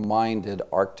 like-minded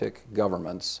Arctic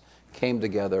governments came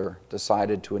together,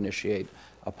 decided to initiate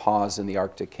a pause in the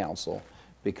Arctic Council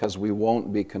because we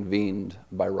won't be convened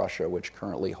by Russia, which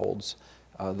currently holds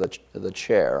the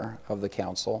chair of the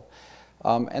council.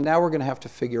 And now we're going to have to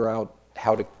figure out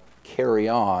how to carry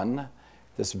on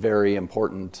this very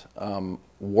important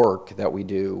work that we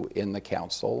do in the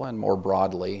council and more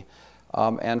broadly,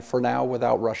 and for now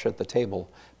without Russia at the table,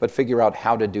 but figure out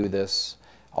how to do this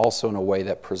also in a way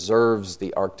that preserves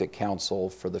the Arctic Council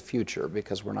for the future,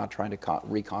 because we're not trying to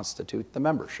reconstitute the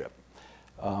membership.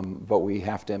 But we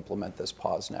have to implement this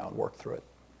pause now and work through it.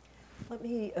 Let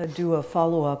me do a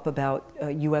follow-up about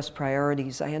U.S.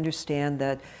 priorities. I understand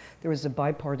that there was a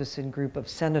bipartisan group of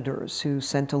senators who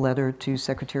sent a letter to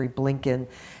Secretary Blinken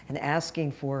and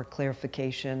asking for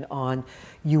clarification on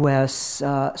U.S.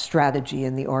 strategy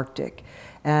in the Arctic,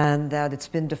 and that it's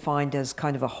been defined as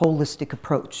kind of a holistic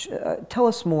approach. Tell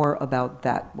us more about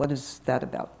that. What is that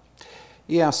about?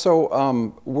 Yeah,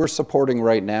 so we're supporting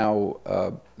right now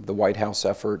the White House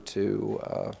effort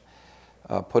to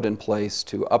put in place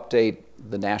to update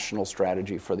the national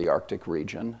strategy for the Arctic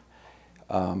region.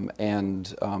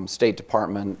 And State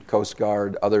Department, Coast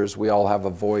Guard, others, we all have a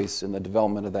voice in the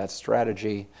development of that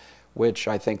strategy, which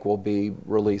I think will be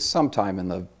released sometime in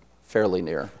the fairly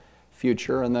near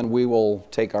future. And then we will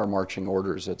take our marching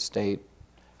orders at state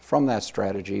from that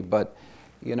strategy. But,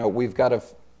 you know, we've got to,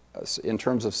 in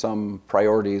terms of some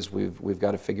priorities, we've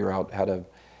got to figure out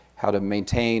how to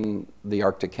maintain the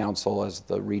Arctic Council as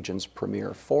the region's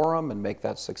premier forum and make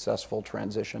that successful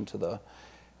transition to the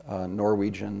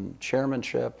Norwegian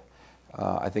chairmanship.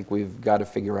 I think we've got to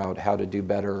figure out how to do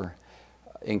better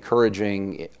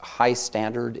encouraging high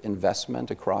standard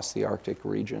investment across the Arctic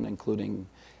region, including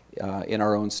in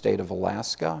our own state of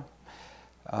Alaska,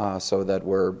 so that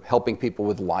we're helping people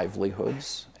with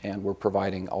livelihoods and we're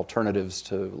providing alternatives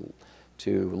to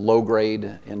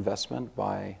low-grade investment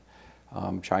by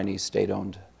Chinese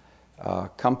state-owned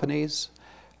companies.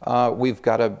 We've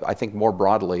got to, I think more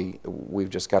broadly, we've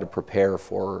just got to prepare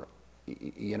for,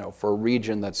 you know, for a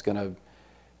region that's going to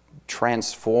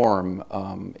transform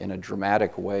in a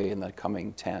dramatic way in the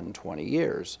coming 10, 20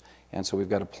 years. And so we've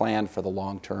got to plan for the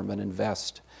long term and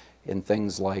invest in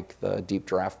things like the deep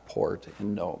draft port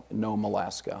in Nome,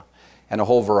 Alaska, and a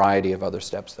whole variety of other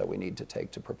steps that we need to take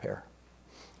to prepare.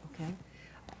 Okay.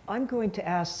 I'm going to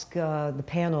ask the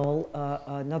panel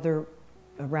another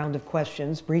round of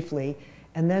questions briefly,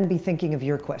 and then be thinking of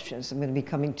your questions. I'm going to be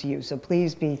coming to you, so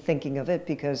please be thinking of it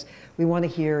because we want to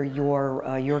hear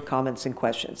your comments and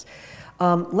questions.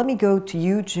 Let me go to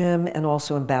you, Jim, and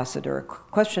also Ambassador. A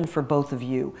question for both of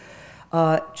you.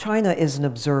 China is an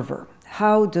observer.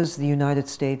 How does the United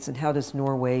States and how does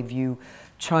Norway view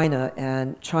China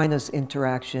and China's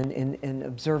interaction in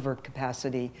observer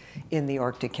capacity in the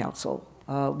Arctic Council?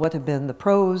 What have been the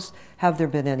pros? Have there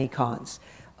been any cons?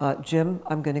 Jim,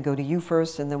 I'm going to go to you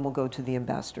first, and then we'll go to the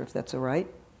ambassador, if that's all right,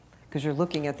 because you're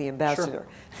looking at the ambassador.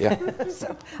 Sure. Yeah.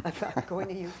 So I'm going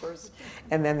to you first,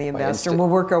 and then the ambassador, and we'll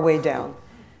work our way down.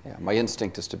 Yeah, my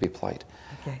instinct is to be polite.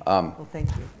 Okay. Well, thank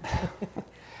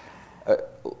you.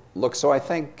 Look, so I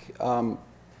think,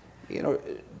 you know,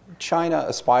 China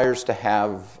aspires to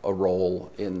have a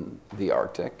role in the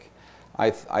Arctic. I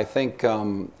think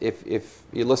if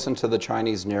you listen to the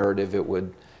Chinese narrative, it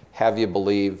would have you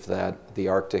believe that the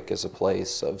Arctic is a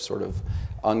place of sort of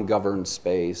ungoverned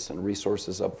space and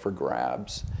resources up for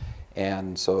grabs.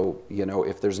 And so, you know,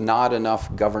 if there's not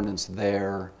enough governance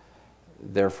there,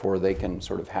 therefore they can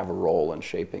sort of have a role in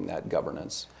shaping that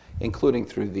governance, including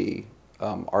through the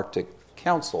Arctic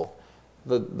Council.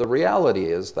 The reality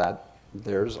is that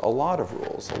there's a lot of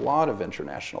rules, a lot of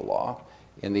international law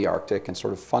in the Arctic, and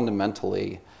sort of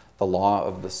fundamentally the law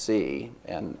of the sea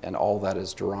and all that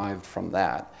is derived from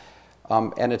that.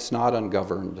 And it's not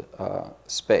ungoverned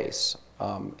space.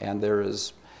 And there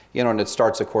is, you know, and it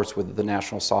starts, of course, with the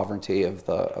national sovereignty of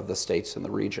the states in the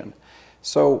region.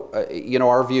 So, you know,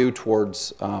 our view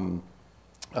towards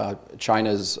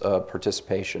China's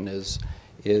participation is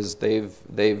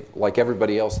they've like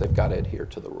everybody else, they've got to adhere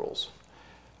to the rules.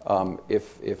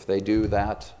 If they do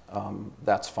that,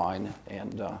 that's fine.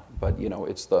 And but you know,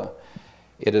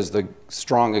 it is the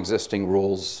strong existing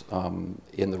rules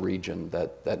in the region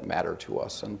that matter to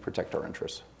us and protect our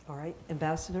interests. All right,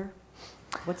 Ambassador,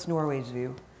 what's Norway's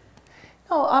view?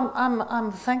 No,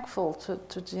 I'm thankful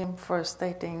to Jim for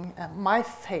stating my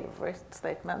favorite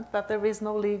statement, that there is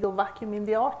no legal vacuum in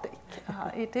the Arctic.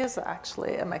 It is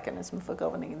actually a mechanism for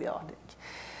governing the Arctic.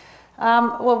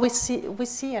 Well, we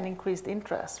see an increased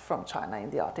interest from China in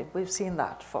the Arctic. We've seen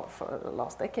that for the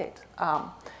last decade.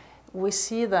 We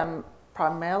see them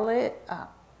primarily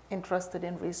interested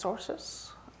in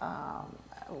resources.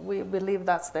 We believe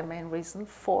that's their main reason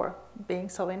for being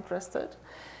so interested.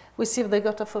 We see they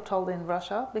got a foothold in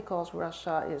Russia because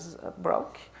Russia is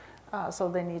broke. So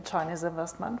they need Chinese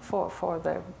investment for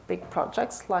their big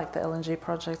projects like the LNG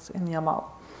projects in Yamal.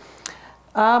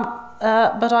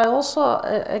 But I also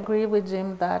agree with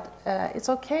Jim that it's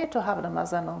okay to have them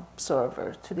as an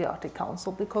observer to the Arctic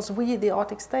Council because we, the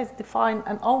Arctic states, define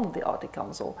and own the Arctic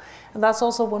Council. And that's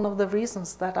also one of the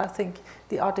reasons that I think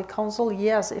the Arctic Council,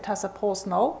 yes, it has a pause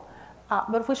now,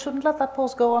 but we shouldn't let that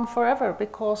pause go on forever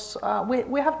because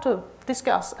we have to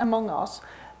discuss among us,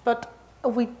 but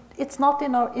it's not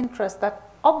in our interest that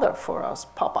other forums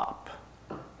pop up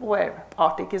where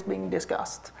Arctic is being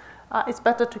discussed. It's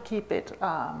better to keep it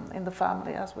in the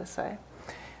family, as we say.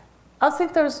 I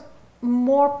think there's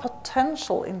more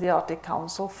potential in the Arctic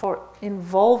Council for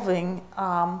involving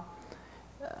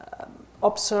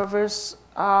observers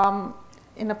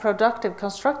in a productive,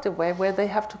 constructive way where they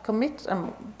have to commit a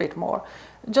bit more.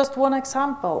 Just one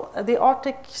example, the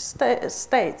Arctic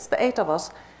states, the 8 of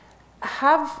us,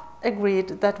 have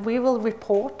agreed that we will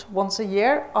report once a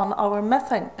year on our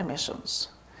methane emissions.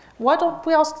 Why don't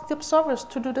we ask the observers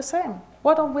to do the same?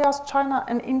 Why don't we ask China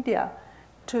and India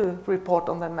to report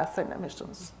on their methane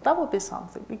emissions? That would be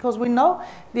something, because we know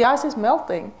the ice is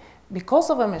melting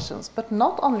because of emissions, but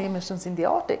not only emissions in the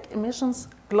Arctic, emissions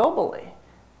globally.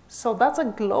 So that's a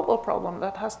global problem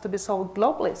that has to be solved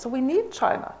globally. So we need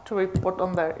China to report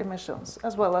on their emissions,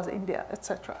 as well as India,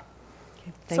 etc.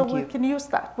 So we can use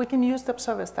that. We can use the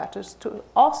observer status to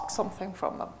ask something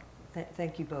from them.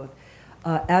 Thank you both.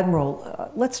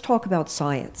 Admiral, let's talk about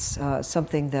science,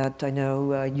 something that I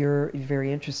know you're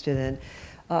very interested in.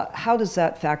 How does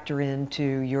that factor into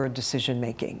your decision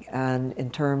making and in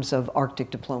terms of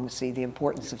Arctic diplomacy, the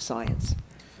importance of science?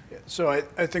 So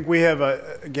I think we have, I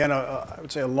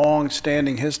would say, a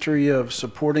long-standing history of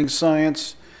supporting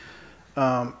science.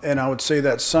 And I would say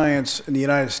that science in the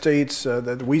United States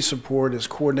that we support is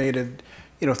coordinated,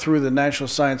 through the National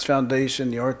Science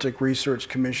Foundation, the Arctic Research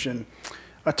Commission.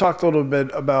 I talked a little bit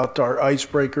about our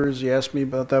icebreakers. You asked me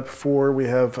about that before. We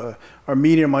have our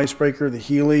medium icebreaker, the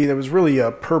Healy, that was really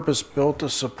purpose-built to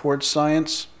support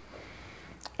science.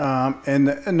 And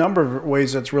a number of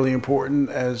ways that's really important,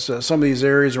 as some of these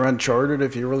areas are uncharted.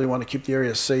 If you really want to keep the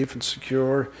area safe and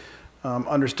secure,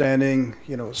 understanding,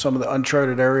 some of the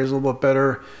uncharted areas a little bit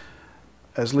better.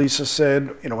 As Lisa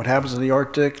said, what happens in the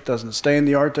Arctic doesn't stay in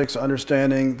the Arctic, so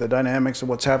understanding the dynamics of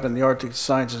what's happening in the Arctic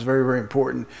science is very, very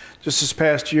important. Just this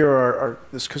past year,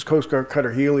 this Coast Guard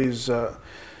cutter Healy's,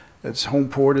 its home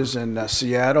port is in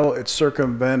Seattle. It's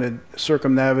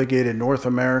circumnavigated North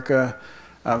America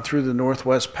through the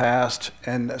Northwest Pass,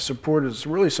 and supported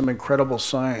really some incredible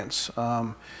science.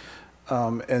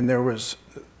 And there was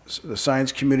the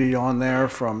science community on there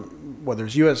from, whether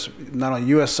it's not only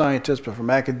U.S. scientists, but from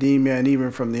academia and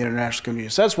even from the international community.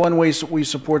 So that's one way we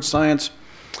support science.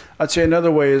 I'd say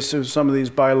another way is through some of these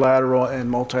bilateral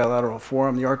and multilateral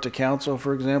forums. The Arctic Council,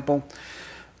 for example.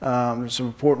 There's some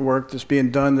important work that's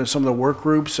being done. There's some of the work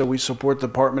groups. So we support the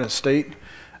Department of State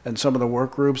and some of the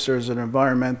work groups. There's an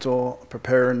environmental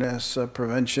preparedness,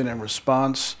 prevention, and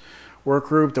response work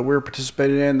group that we're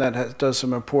participating in that does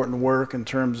some important work in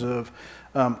terms of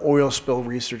oil spill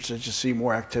research, that you see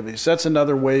more activity. So that's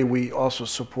another way we also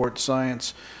support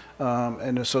science,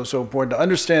 and it's so important to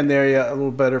understand the area a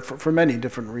little better for many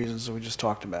different reasons that we just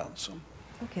talked about. So.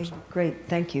 Okay, great,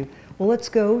 thank you. Well, let's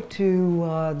go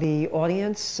to the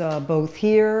audience, both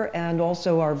here and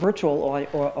also our virtual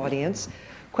audience.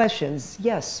 Questions?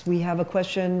 Yes, we have a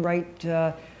question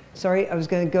right. Sorry, I was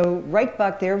going to go right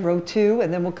back there, row 2,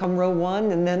 and then we'll come row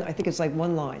 1, and then I think it's like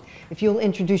one line. If you'll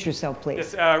introduce yourself,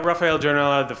 please. Yes, Rafael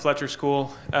Jornella, the Fletcher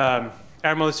School.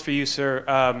 Admiral, this is for you,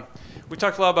 sir. We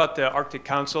talked a lot about the Arctic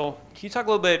Council. Can you talk a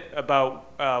little bit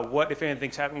about what, if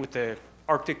anything's happening with the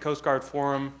Arctic Coast Guard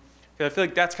Forum? Because I feel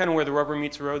like that's kind of where the rubber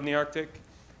meets the road in the Arctic,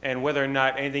 and whether or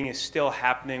not anything is still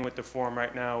happening with the forum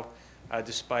right now,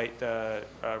 despite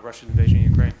Russia's invasion of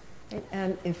Ukraine.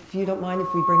 And if you don't mind, if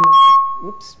we bring the mic,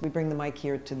 we bring the mic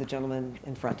here to the gentleman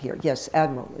in front here. Yes,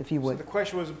 Admiral, if you would. So the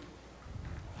question was,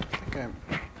 am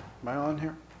I on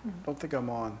here? I don't think I'm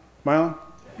on. Am I on?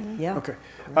 Yeah. Okay.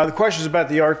 The question is about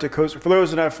the Arctic Coast. For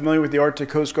those that are not familiar with the Arctic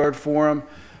Coast Guard Forum,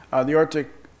 the Arctic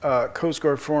Coast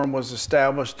Guard Forum was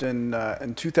established in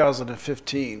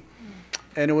 2015,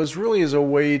 and it was really as a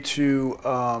way to,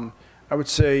 I would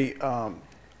say,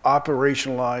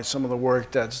 operationalize some of the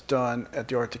work that's done at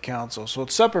the Arctic Council. So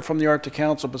it's separate from the Arctic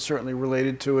Council, but certainly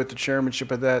related to it. The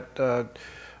chairmanship of that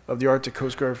of the Arctic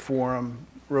Coast Guard Forum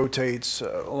rotates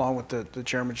along with the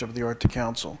chairmanship of the Arctic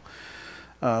Council.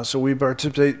 So we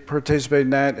participated in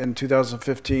that in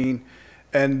 2015,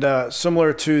 and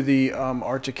similar to the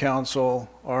Arctic Council,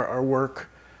 our work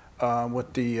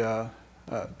with the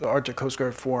Arctic Coast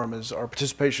Guard Forum is our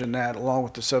participation in that, along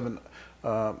with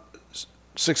the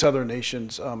six other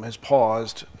nations, has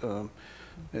paused and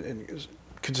is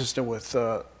consistent with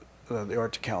the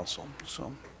Arctic Council.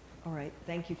 So. All right,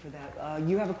 thank you for that.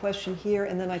 You have a question here,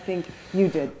 and then I think you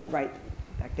did, right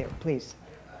back there, please.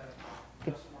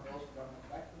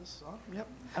 Yep.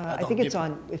 I think it's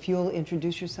on. If you'll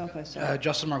introduce yourself, I saw.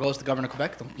 Justin Margolis, the Governor of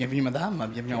Quebec. Bienvenue, Madame.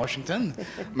 Bienvenue, Washington.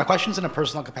 My question's in a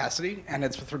personal capacity, and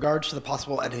it's with regards to the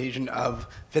possible adhesion of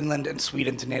Finland and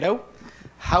Sweden to NATO.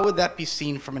 How would that be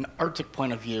seen from an Arctic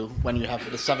point of view when you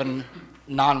have the 7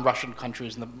 non-Russian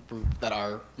countries in the group that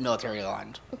are military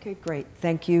aligned? Okay, great.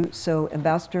 Thank you. So,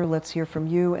 Ambassador, let's hear from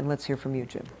you, and let's hear from you,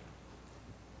 Jim.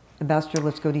 Ambassador,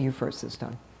 let's go to you first this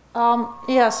time.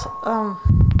 Yes.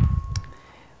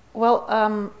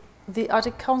 The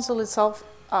Arctic Council itself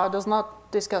does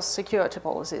not discuss security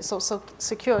policy. So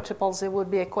security policy would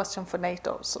be a question for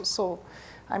NATO.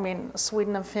 I mean,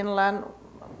 Sweden and Finland,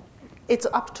 it's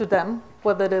up to them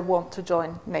whether they want to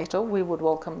join NATO. We would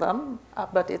welcome them,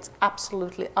 but it's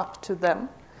absolutely up to them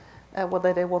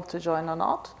whether they want to join or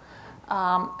not.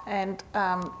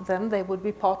 Then they would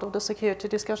be part of the security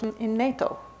discussion in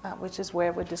NATO, which is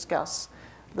where we discuss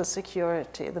the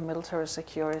security, the military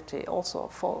security, also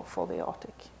for the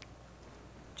Arctic.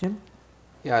 Jim?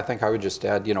 Yeah, I think I would just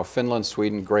add, Finland,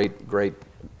 Sweden, great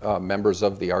members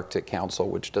of the Arctic Council,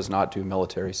 which does not do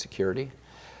military security.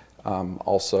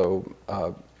 Also,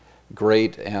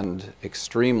 great and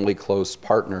extremely close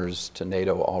partners to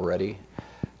NATO already.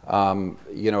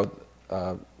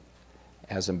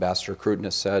 As Ambassador Cruton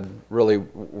has said, really,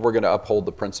 we're going to uphold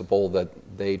the principle that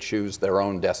they choose their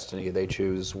own destiny. They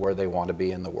choose where they want to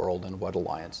be in the world and what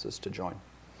alliances to join.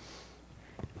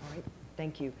 All right,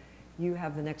 thank you. You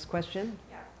have the next question.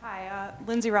 Yeah. Hi,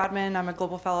 Lindsay Rodman. I'm a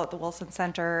global fellow at the Wilson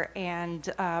Center, and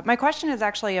my question is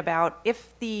actually about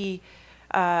if the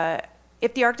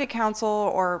Arctic Council,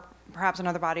 or perhaps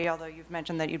another body, although you've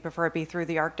mentioned that you'd prefer it be through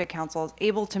the Arctic Council, is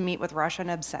able to meet with Russia in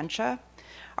absentia.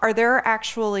 Are there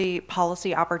actually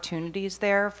policy opportunities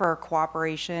there for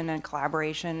cooperation and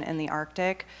collaboration in the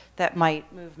Arctic that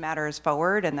might move matters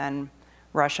forward, and then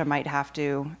Russia might have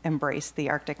to embrace the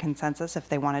Arctic consensus if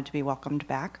they wanted to be welcomed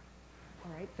back?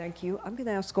 All right, thank you. I'm going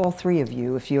to ask all three of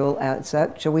you if you'll answer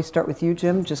that. Shall we start with you,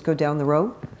 Jim? Just go down the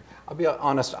row. I'll be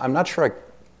honest, I'm not sure I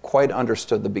quite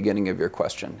understood the beginning of your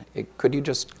question. Could you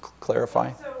just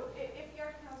clarify? So if the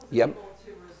Arctic Council is Yep. able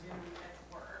to resume its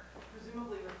work,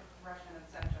 presumably with Russian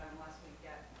absentia, unless we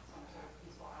get some sort of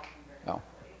peaceful outcome very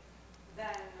quickly,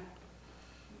 then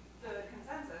the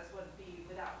consensus would be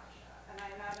without Russia. And I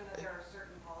imagine that there are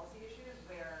certain policy issues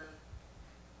where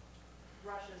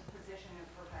Russia's position is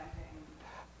preventing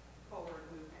forward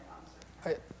movement on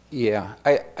certain.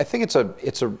 I think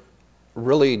it's a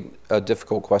really a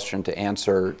difficult question to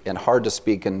answer and hard to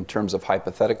speak in terms of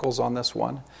hypotheticals on this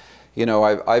one.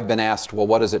 I've been asked, well,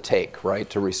 what does it take, right,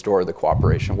 to restore the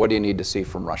cooperation? What do you need to see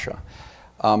from Russia?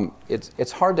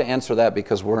 It's hard to answer that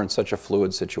because we're in such a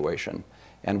fluid situation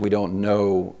and we don't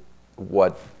know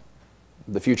what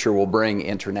the future will bring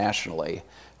internationally.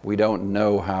 We don't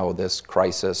know how this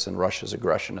crisis and Russia's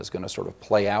aggression is going to sort of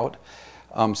play out.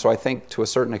 So I think to a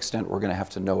certain extent we're going to have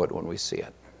to know it when we see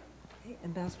it.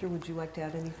 Ambassador, would you like to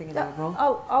add anything in that role?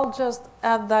 I'll just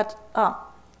add that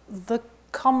the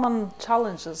common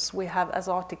challenges we have as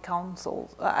Arctic Council,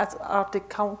 as Arctic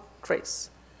countries,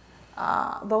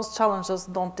 those challenges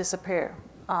don't disappear,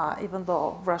 even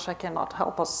though Russia cannot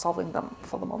help us solving them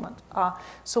for the moment.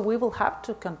 So we will have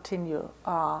to continue.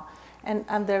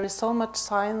 And there is so much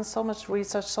science, so much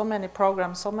research, so many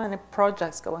programs, so many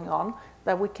projects going on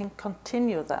that we can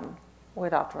continue them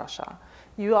without Russia.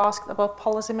 You asked about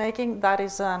policy making. That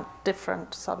is a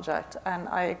different subject, and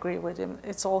I agree with him.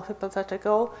 It's all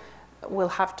hypothetical. We'll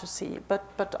have to see.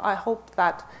 But I hope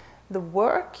that the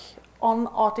work on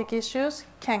Arctic issues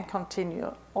can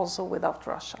continue also without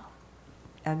Russia.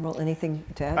 Admiral, anything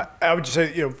to add? I would just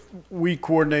say, we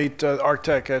coordinate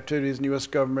Arctic activities in the U.S.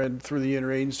 government through the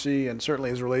interagency, and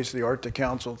certainly as it relates to the Arctic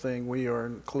Council thing, we are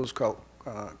in close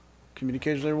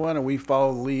communication with everyone, and we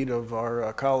follow the lead of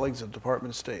our colleagues at the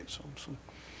Department of State.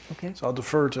 Okay. So I'll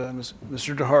defer to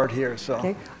Mr. DeHart here. So.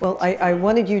 Okay. Well, I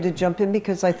wanted you to jump in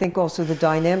because I think also the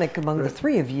dynamic among the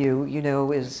three of you,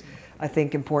 is, I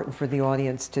think, important for the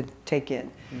audience to take in.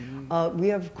 Mm-hmm. We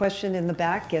have a question in the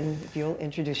back, and if you'll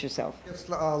introduce yourself. Yes,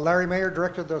 Larry Mayer,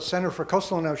 Director of the Center for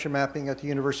Coastal and Ocean Mapping at the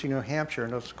University of New Hampshire.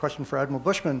 And it's a question for Admiral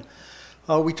Bushman.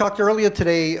 We talked earlier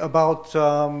today about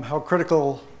how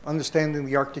critical understanding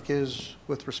the Arctic is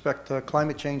with respect to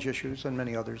climate change issues and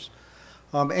many others.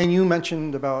 And you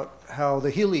mentioned about how the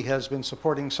Healy has been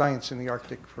supporting science in the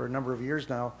Arctic for a number of years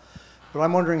now. But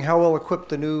I'm wondering how well equipped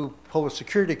the new polar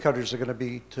security cutters are going to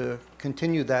be to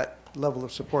continue that level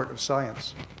of support of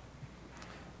science.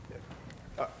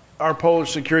 Our polar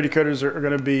security cutters are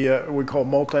going to be what we call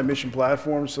multi-mission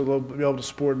platforms, so they'll be able to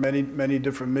support many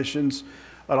different missions.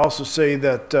 I'd also say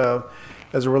that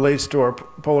as it relates to our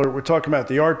polar, we're talking about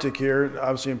the Arctic here,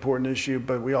 obviously important issue,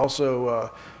 but we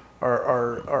also,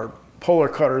 our polar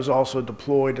cutters also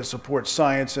deployed to support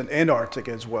science in Antarctic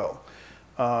as well.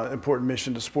 Important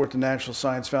mission to support the National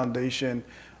Science Foundation.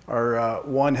 Our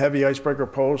one heavy icebreaker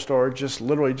Polar Star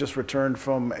literally just returned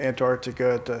from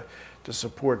Antarctica to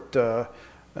support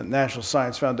National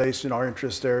Science Foundation, our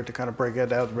interest there to kind of break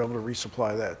that out and be able to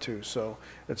resupply that too. So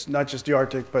it's not just the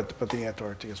Arctic, but the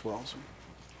Antarctic as well. So.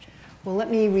 Well,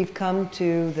 we've come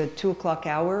to the 2 o'clock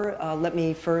hour. Let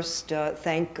me first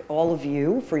thank all of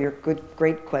you for your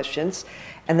great questions.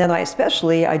 And then I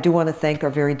do want to thank our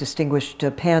very distinguished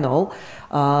panel.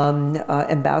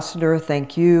 Ambassador,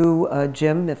 thank you.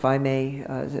 Jim, if I may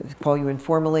call you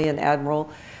informally, and Admiral.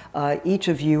 Each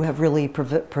of you have really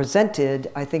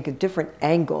presented, I think, a different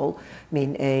angle,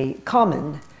 a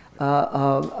common,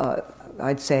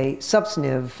 I'd say,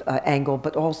 substantive angle,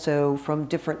 but also from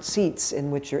different seats in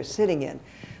which you're sitting in.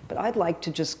 But I'd like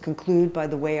to just conclude by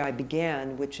the way I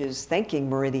began, which is thanking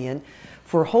Meridian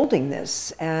for holding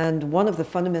this. And one of the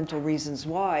fundamental reasons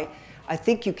why, I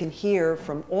think you can hear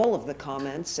from all of the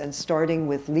comments, and starting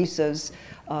with Lisa's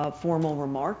formal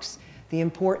remarks, the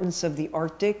importance of the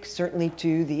Arctic, certainly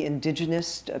to the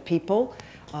indigenous people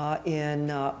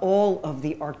in all of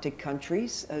the Arctic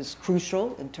countries, is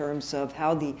crucial in terms of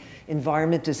how the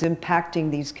environment is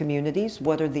impacting these communities.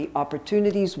 What are the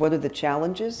opportunities? What are the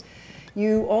challenges?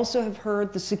 You also have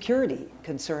heard the security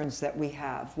concerns that we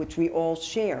have, which we all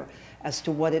share as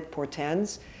to what it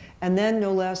portends. And then,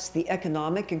 no less, the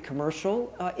economic and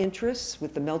commercial interests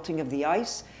with the melting of the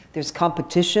ice. There's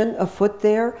competition afoot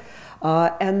there.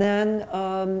 And then,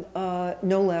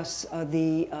 no less,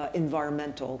 the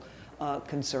environmental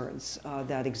concerns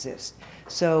that exist.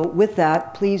 So with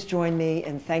that, please join me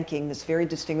in thanking this very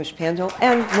distinguished panel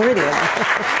and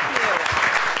Meridian.